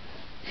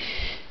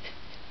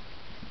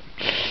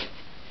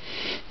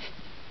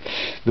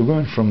 The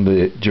woman from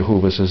the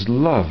Jehovah's has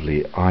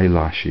lovely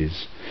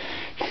eyelashes.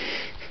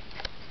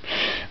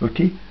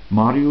 Okay,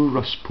 Mario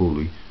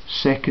Ruspoli,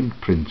 second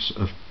Prince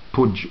of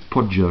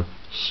Poggio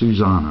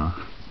Suasa.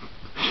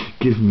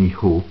 Give me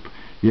hope.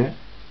 Yeah,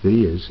 there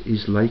he is.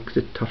 He's like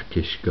the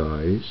Turkish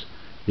guys,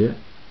 yeah,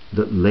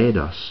 that led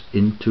us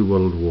into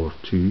World War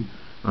II,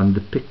 and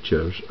the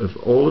pictures of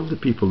all of the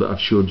people that I've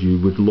showed you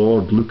with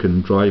Lord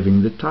Lucan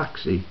driving the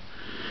taxi.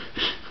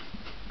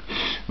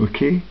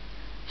 Okay,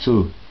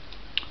 so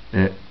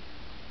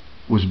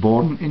was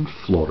born in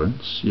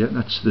Florence. Yeah,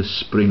 that's the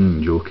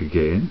spring joke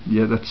again.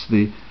 Yeah, that's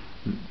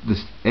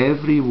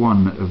every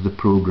one of the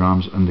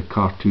programmes and the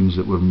cartoons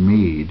that were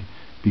made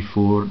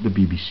before the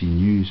BBC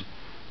News.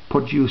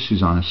 Poggio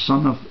Suasa,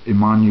 son of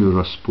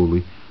Emanuele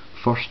Ruspoli,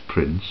 first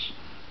Prince,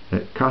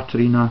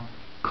 Caterina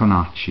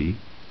Conacci,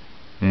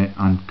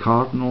 and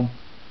Cardinal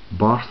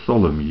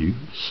Bartholomew,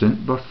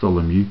 St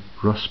Bartholomew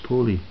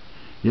Ruspoli.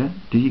 Yeah,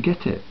 do you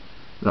get it?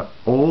 That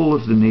all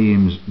of the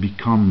names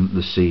become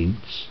the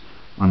saints,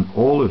 and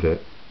all of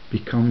it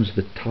becomes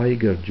the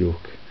tiger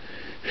joke.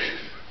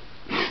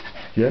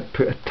 Yeah,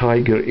 put a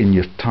tiger in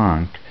your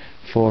tank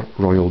for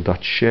Royal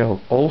Dutch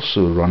Shell,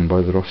 also run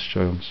by the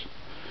Rothschilds.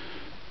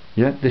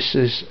 Yeah, this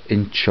is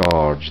in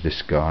charge,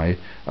 this guy,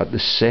 at the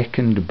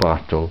second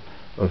battle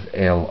of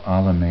El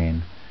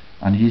Alamein,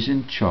 and he's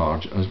in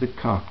charge as the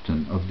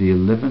captain of the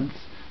 11th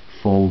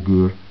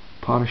Falgur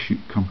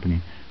Parachute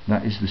Company.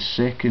 That is the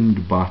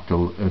second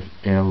battle of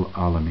El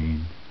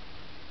Alamein.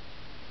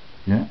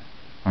 Yeah,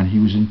 and he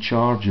was in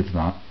charge of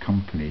that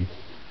company,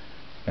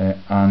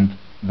 and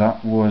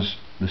that was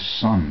the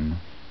son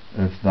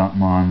of that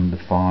man, the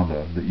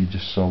father that you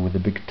just saw with the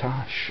big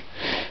tash.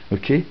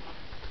 Okay,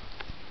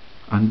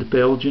 and the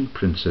Belgian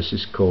princess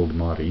is called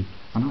Marie,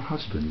 and her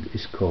husband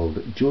is called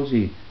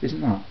Josie.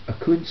 Isn't that a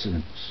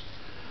coincidence?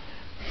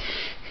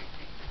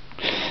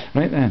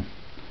 Right then,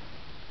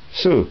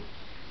 so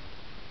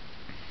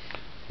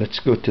let's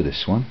go to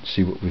this one,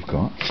 see what we've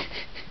got.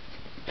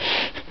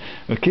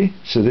 Okay,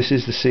 so this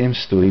is the same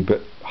story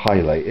but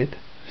highlighted,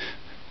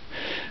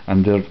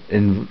 and they're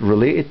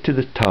related to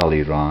the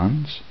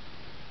Talleyrans.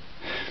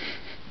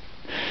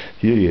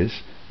 Here he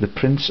is, the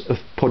Prince of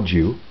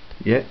Poggio,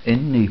 yeah,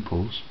 in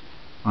Naples,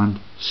 and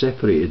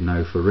separated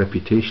now for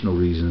reputational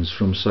reasons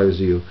from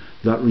Sauzio.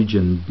 That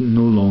region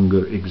no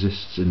longer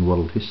exists in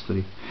world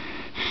history.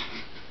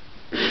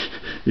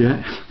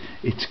 Yeah,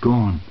 it's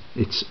gone.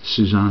 It's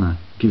Susanna,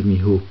 give me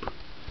hope.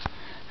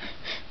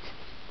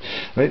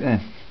 Right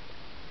then,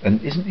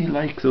 and isn't he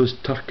like those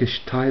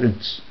Turkish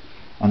tyrants,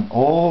 and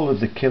all of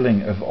the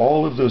killing of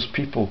all of those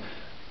people,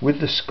 with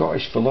the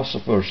Scottish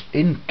philosophers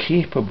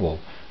incapable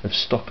of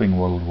stopping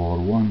World War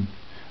I,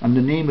 and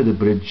the name of the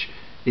bridge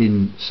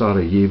in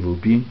Sarajevo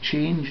being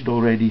changed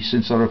already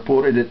since I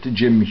reported it to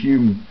Jim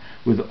Hume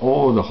with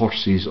all the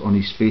horses on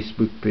his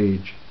Facebook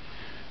page.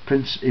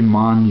 Prince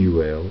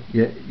Emmanuel,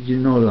 yeah, you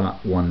know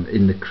that one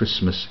in the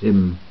Christmas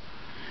hymn.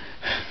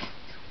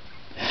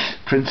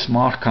 Prince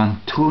Mark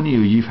Antonio,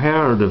 you've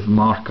heard of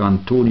Mark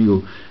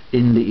Antonio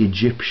in the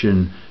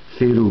Egyptian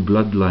Pharaoh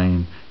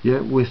bloodline, yeah,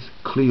 with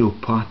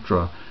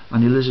Cleopatra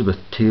and Elizabeth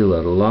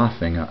Taylor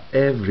laughing at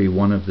every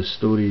one of the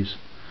stories.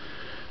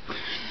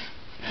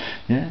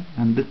 yeah,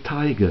 and the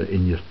tiger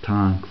in your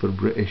tank for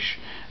British,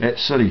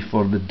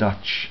 for the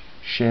Dutch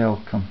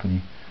Shell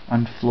Company,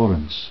 and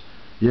Florence,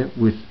 yeah,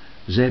 with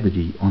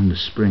Zebedee on the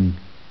spring,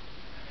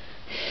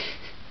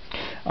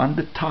 and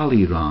the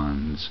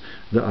Talleyrans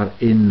that are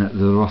in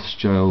the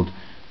Rothschild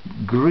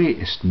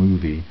greatest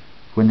movie,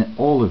 when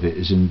all of it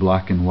is in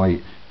black and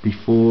white,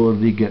 before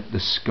they get the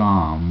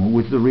scam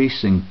with the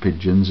racing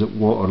pigeons at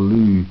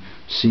Waterloo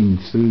seen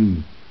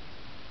through.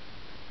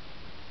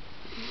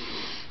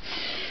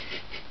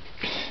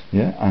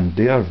 Yeah, and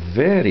they are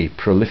very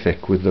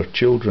prolific with their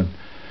children.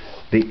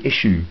 They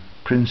issue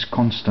Prince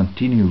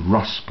Constantino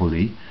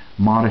Ruspoli,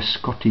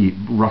 Mariscotti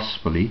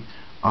Ruspoli,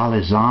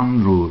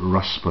 Alessandro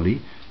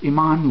Ruspoli,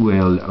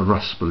 Emanuele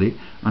Ruspoli,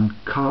 and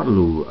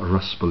Carlo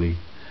Ruspoli.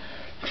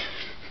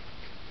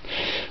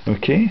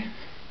 Okay,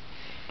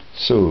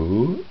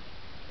 so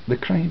the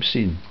crime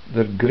scene.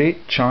 Their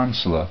great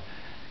Chancellor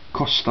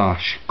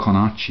Kostas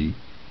Konachie,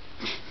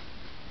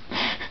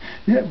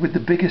 yeah, with the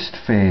biggest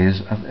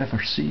fez I've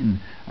ever seen,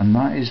 and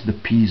that is the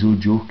Piso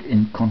joke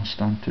in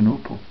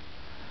Constantinople.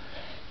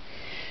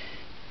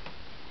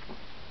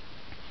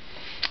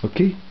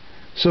 Okay,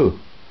 so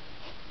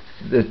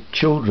the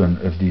children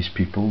of these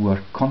people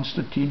were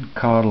Constantine,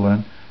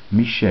 Carlin,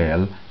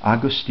 Michel,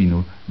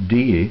 Agostino,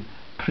 Dei,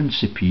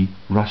 Principi,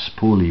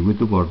 Ruspoli, with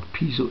the word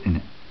Piso in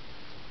it.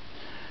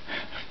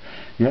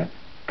 Yeah,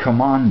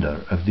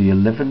 commander of the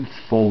 11th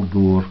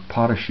Folgore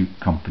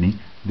Parachute Company,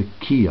 the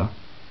Kia,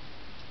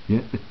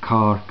 yeah, the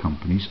car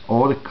companies.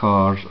 All the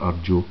cars are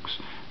jokes.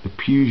 The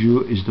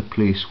Peugeot is the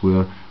place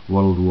where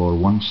World War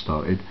I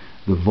started.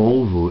 The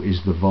Volvo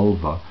is the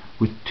vulva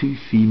with 2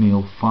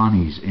 female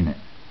fannies in it.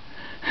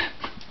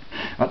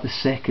 At the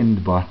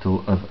Second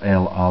Battle of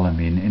El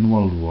Alamein in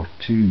World War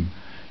II.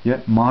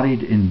 Yeah,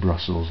 married in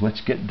Brussels.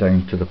 Let's get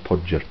down to the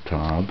PODGER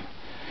tab.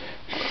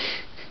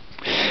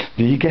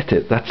 Do you get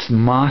it? That's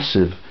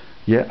massive.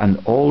 Yeah,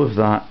 and all of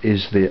that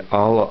is the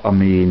Al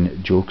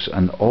Alamein jokes,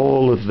 and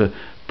all of the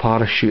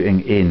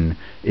parachuting in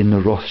the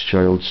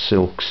Rothschild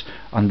silks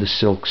and the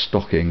silk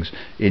stockings,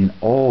 in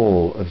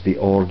all of the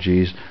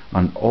orgies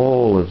and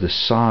all of the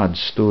sad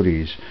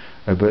stories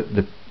about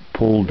the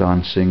pole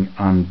dancing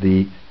and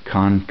the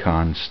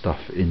can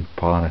stuff in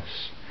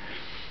Paris.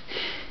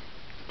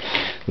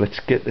 Let's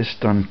get this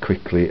done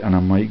quickly, and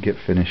I might get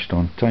finished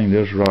on time.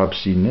 There's RAB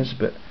C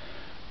Nesbitt.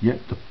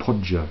 Yet the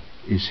Poggio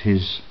is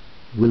his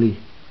Willie,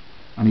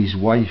 and his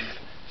wife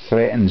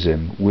threatens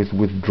him with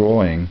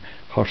withdrawing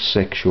her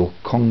sexual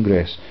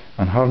congress,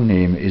 and her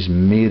name is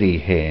Mary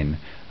Hen,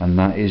 and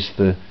that is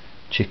the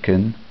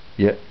chicken,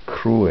 yet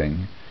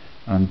crowing,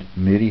 and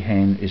Mary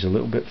Hen is a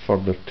little bit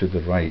further to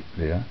the right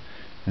there.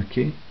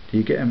 Okay, do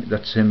you get him?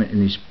 That's him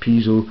in his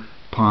Piso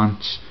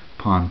pants,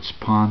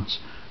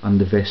 and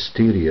the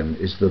Vesterium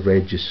is the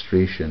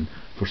registration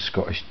for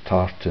Scottish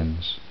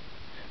tartans,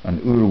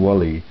 and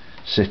Urwally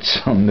sits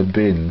on the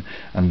bin,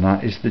 and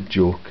that is the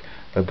joke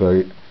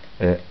about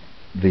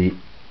the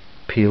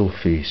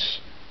paleface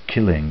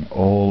killing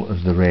all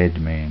of the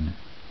red men.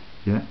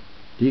 Yeah,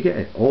 do you get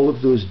it? All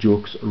of those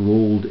jokes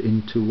rolled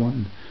into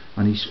one,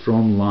 and he's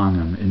from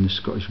Langham in the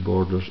Scottish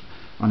borders,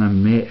 and I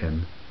met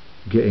him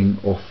getting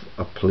off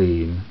a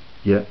plane,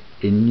 yeah,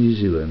 in New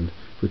Zealand,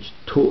 which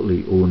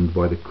totally owned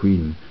by the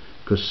Queen,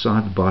 because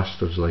sad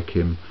bastards like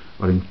him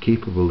are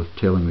incapable of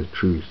telling the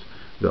truth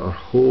that our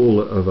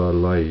whole of our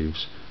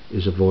lives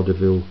is a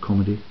vaudeville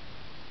comedy.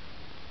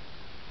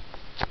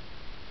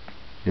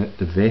 Yet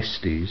the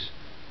Vesties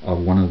are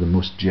one of the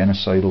most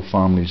genocidal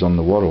families on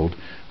the world,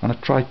 and I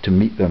tried to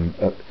meet them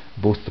at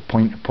both the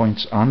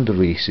point-to-points and the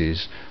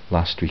races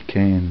last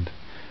weekend.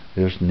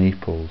 There's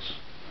Naples,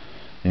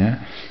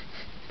 yeah.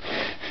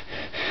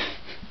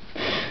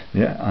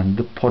 Yeah, and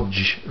the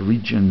Podge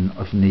region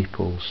of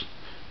Naples.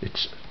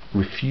 It's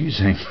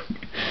refusing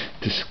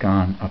to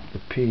scan up the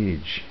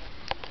page.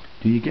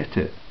 Do you get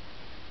it?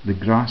 The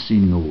grassy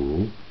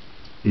knoll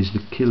is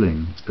the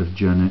killing of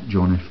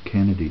John F.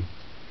 Kennedy,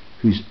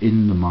 who's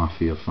in the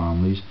mafia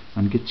families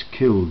and gets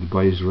killed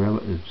by his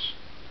relatives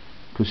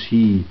because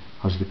he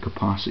has the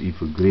capacity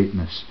for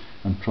greatness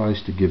and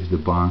tries to give the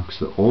banks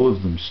that all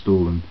of them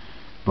stolen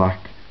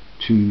back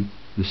to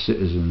the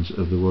citizens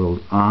of the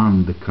world,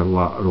 and the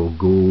collateral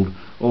gold,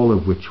 all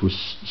of which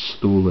was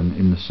stolen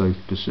in the South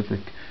Pacific.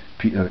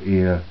 Peter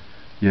Eyre,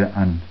 yeah,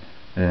 and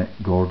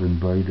Gordon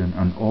Bowden,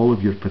 and all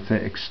of your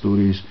pathetic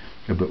stories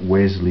about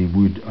Wesley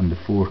Wood and the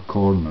Four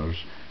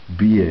Corners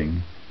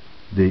being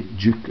the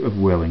Duke of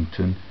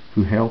Wellington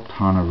who helped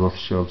Hannah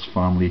Rothschild's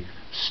family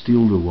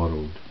steal the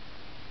world.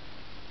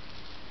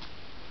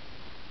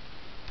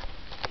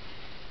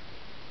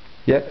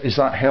 Yeah, is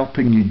that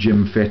helping you,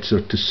 Jim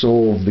Fetzer, to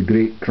solve the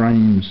great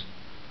crimes?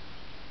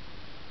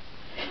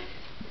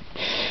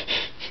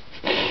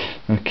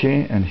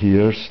 Okay, and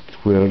here's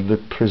where the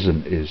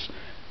prison is.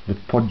 The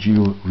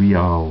Poggio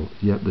REAL,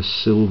 yeah, the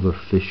silver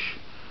fish,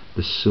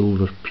 the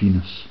silver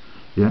penis,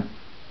 yeah.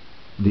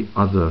 The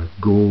other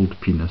gold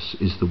penis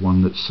is the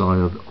one that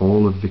sired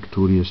all of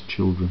Victoria's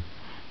children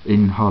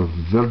in her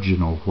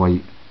virginal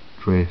white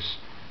dress,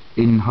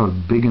 in her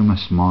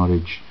bigamous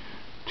marriage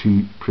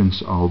to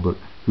Prince Albert,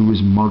 who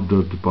was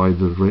murdered by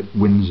the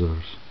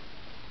Windsors.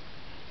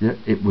 Yeah,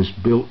 it was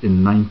built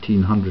in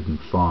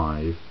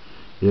 1905,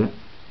 yeah,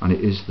 and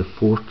it is the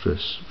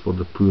fortress for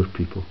the poor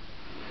people.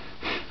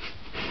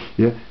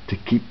 Yeah, to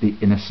keep the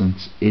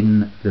innocents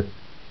in the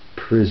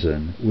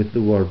prison with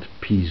the word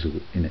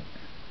Piso in it.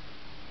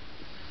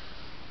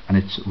 And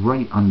it's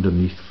right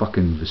underneath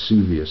fucking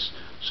Vesuvius,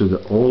 so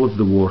that all of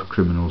the war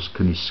criminals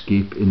can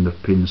escape in their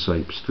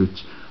pinstripe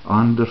streets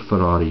and their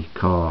Ferrari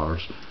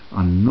cars,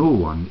 and no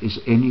one is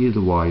any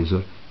the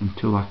wiser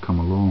until I come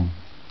along.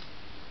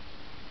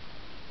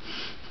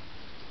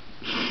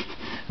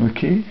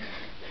 Okay?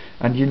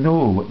 And you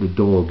know what the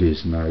dog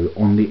is now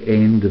on the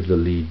end of the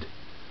lead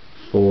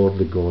for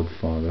the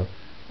Godfather,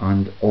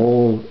 and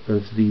all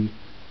of the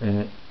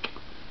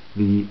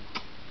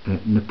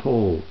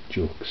Nepal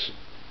jokes,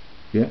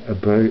 yeah,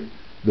 about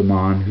the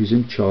man who's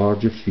in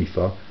charge of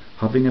FIFA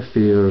having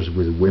affairs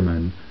with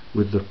women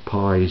with their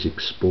pies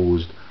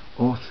exposed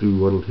all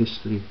through world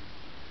history.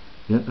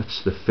 Yeah,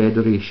 that's the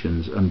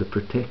federations and the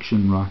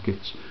protection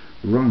rackets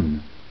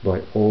run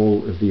by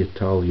all of the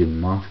Italian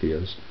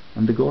mafias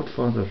and the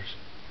Godfathers.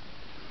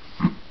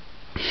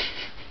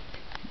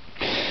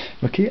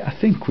 Okay, I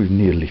think we've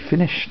nearly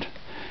finished.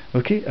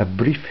 Okay, a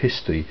brief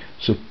history.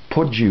 So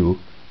Poggio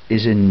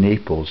is in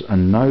Naples,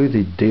 and now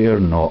they dare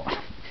not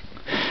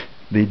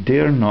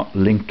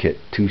link it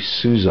to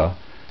Susa.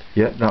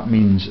 Yeah, that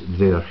means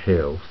their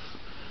health.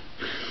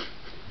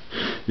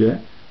 Yeah,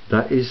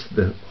 that is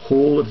the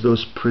whole of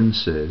those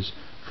princes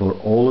for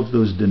all of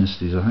those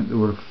dynasties. I think there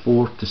were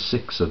 4 to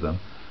 6 of them.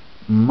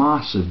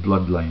 Massive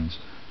bloodlines,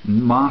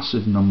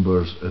 massive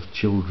numbers of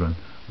children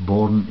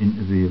born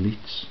into the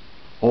elites.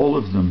 All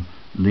of them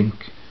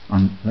link,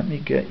 and let me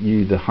get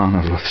you the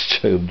Hannah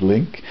Rothschild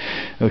link.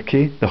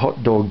 Okay, the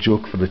hot dog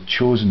joke for the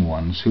chosen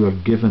ones who are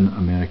given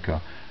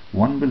America.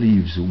 One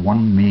believes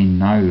one may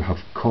now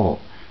have caught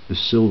the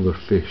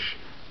silverfish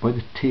by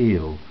the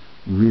tail,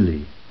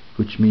 really,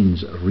 which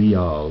means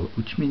real,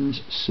 which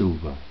means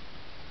silver.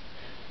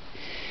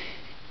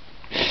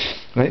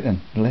 Right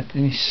then, let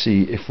me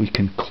see if we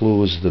can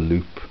close the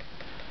loop.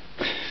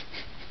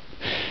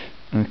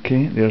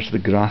 Okay, there's the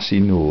grassy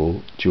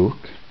knoll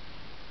joke.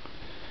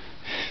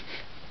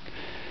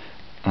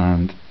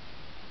 And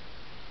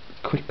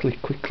quickly.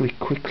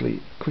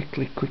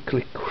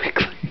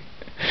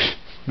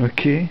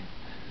 Okay,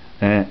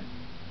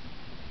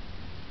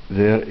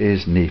 there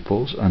is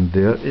Naples, and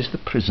there is the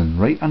prison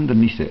right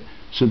underneath it,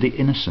 so the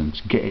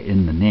innocents get it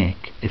in the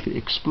neck if it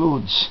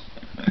explodes.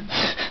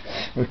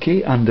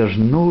 Okay, and there's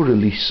no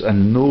release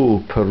and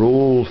no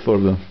parole for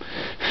them.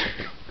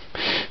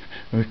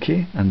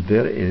 Okay, and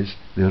there it is.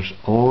 There's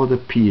all the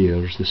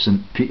piers, the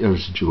St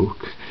Peter's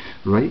joke,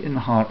 right in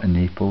the heart of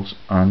Naples,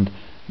 and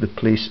the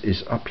place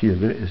is up here.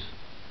 There it is,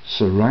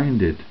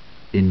 surrounded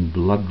in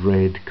blood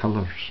red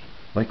colours,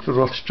 like the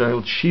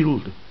Rothschild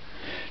shield.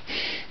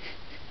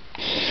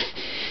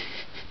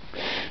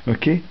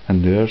 Okay,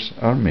 and there's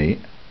our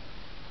mate.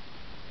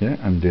 Yeah,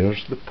 and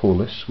there's the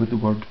polis with the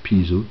word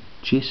Piso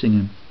chasing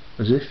him,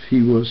 as if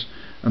he was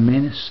a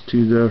menace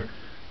to their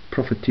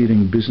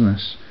profiteering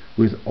business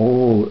with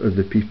all of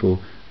the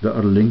people that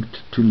are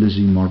linked to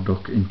Lizzie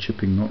Murdoch in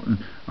Chipping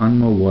Norton, and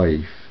my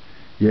wife,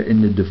 yeah,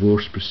 in the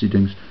divorce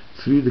proceedings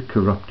through the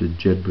corrupted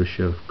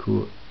Jedburgh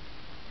court.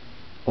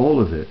 All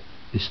of it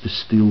is to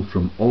steal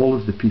from all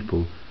of the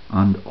people,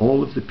 and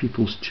all of the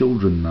people's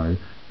children now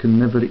can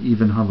never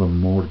even have a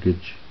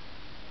mortgage.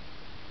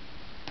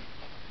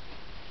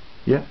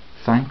 Yeah,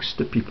 thanks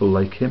to people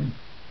like him.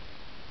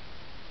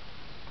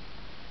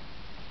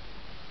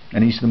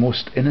 And he's the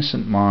most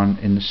innocent man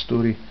in the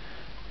story.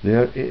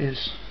 There it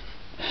is,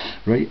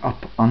 right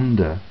up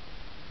under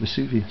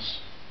Vesuvius.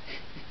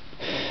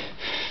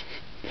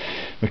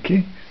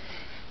 Okay,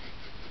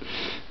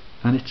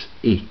 and it's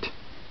 8,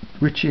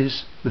 which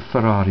is the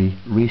Ferrari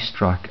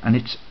racetrack, and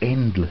it's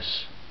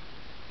endless,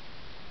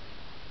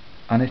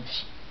 and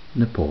it's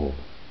Nepal,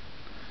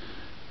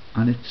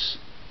 and it's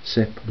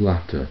Sepp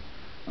Blatter,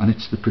 and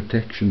it's the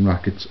protection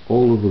rackets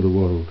all over the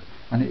world,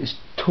 and it is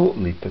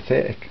totally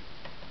pathetic.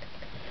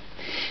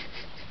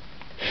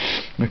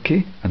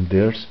 Okay, and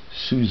there's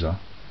Susa.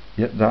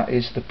 Yet that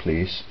is the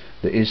place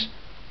that is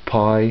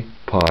PHI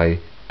PHI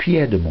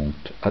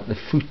Piedmont, at the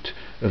foot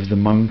of the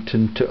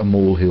mountain to a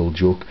molehill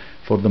joke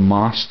for the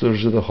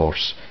masters of the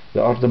horse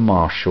that are the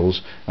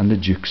marshals and the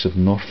dukes of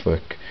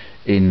Norfolk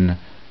in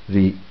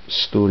the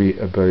story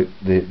about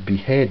the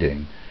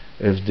beheading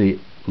of the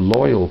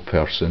loyal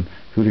person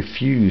who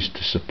refused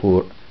to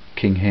support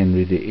King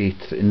Henry VIII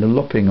in the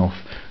lopping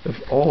off of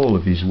all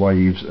of his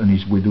wives and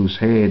his widows'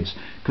 heads,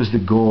 because the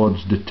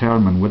gods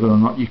determine whether or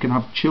not you can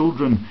have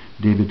children,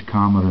 David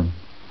Cameron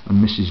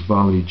and Mrs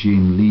Valerie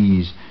Jane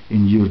Lees,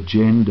 in your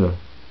gender.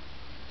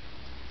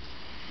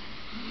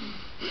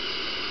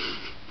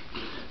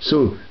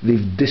 So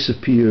they've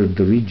disappeared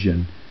the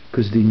region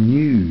because they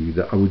knew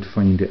that I would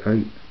find it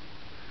out.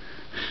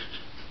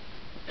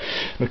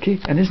 Okay,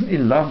 and isn't he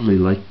lovely,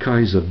 like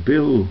Kaiser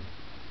Bill?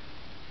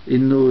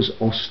 In those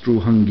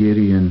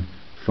Austro-Hungarian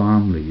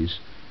families,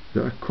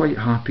 that are quite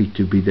happy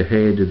to be the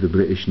head of the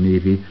British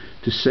Navy,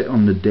 to sit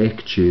on the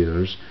deck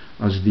chairs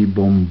as they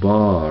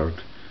bombard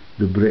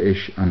the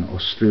British and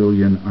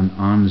Australian and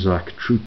Anzac troops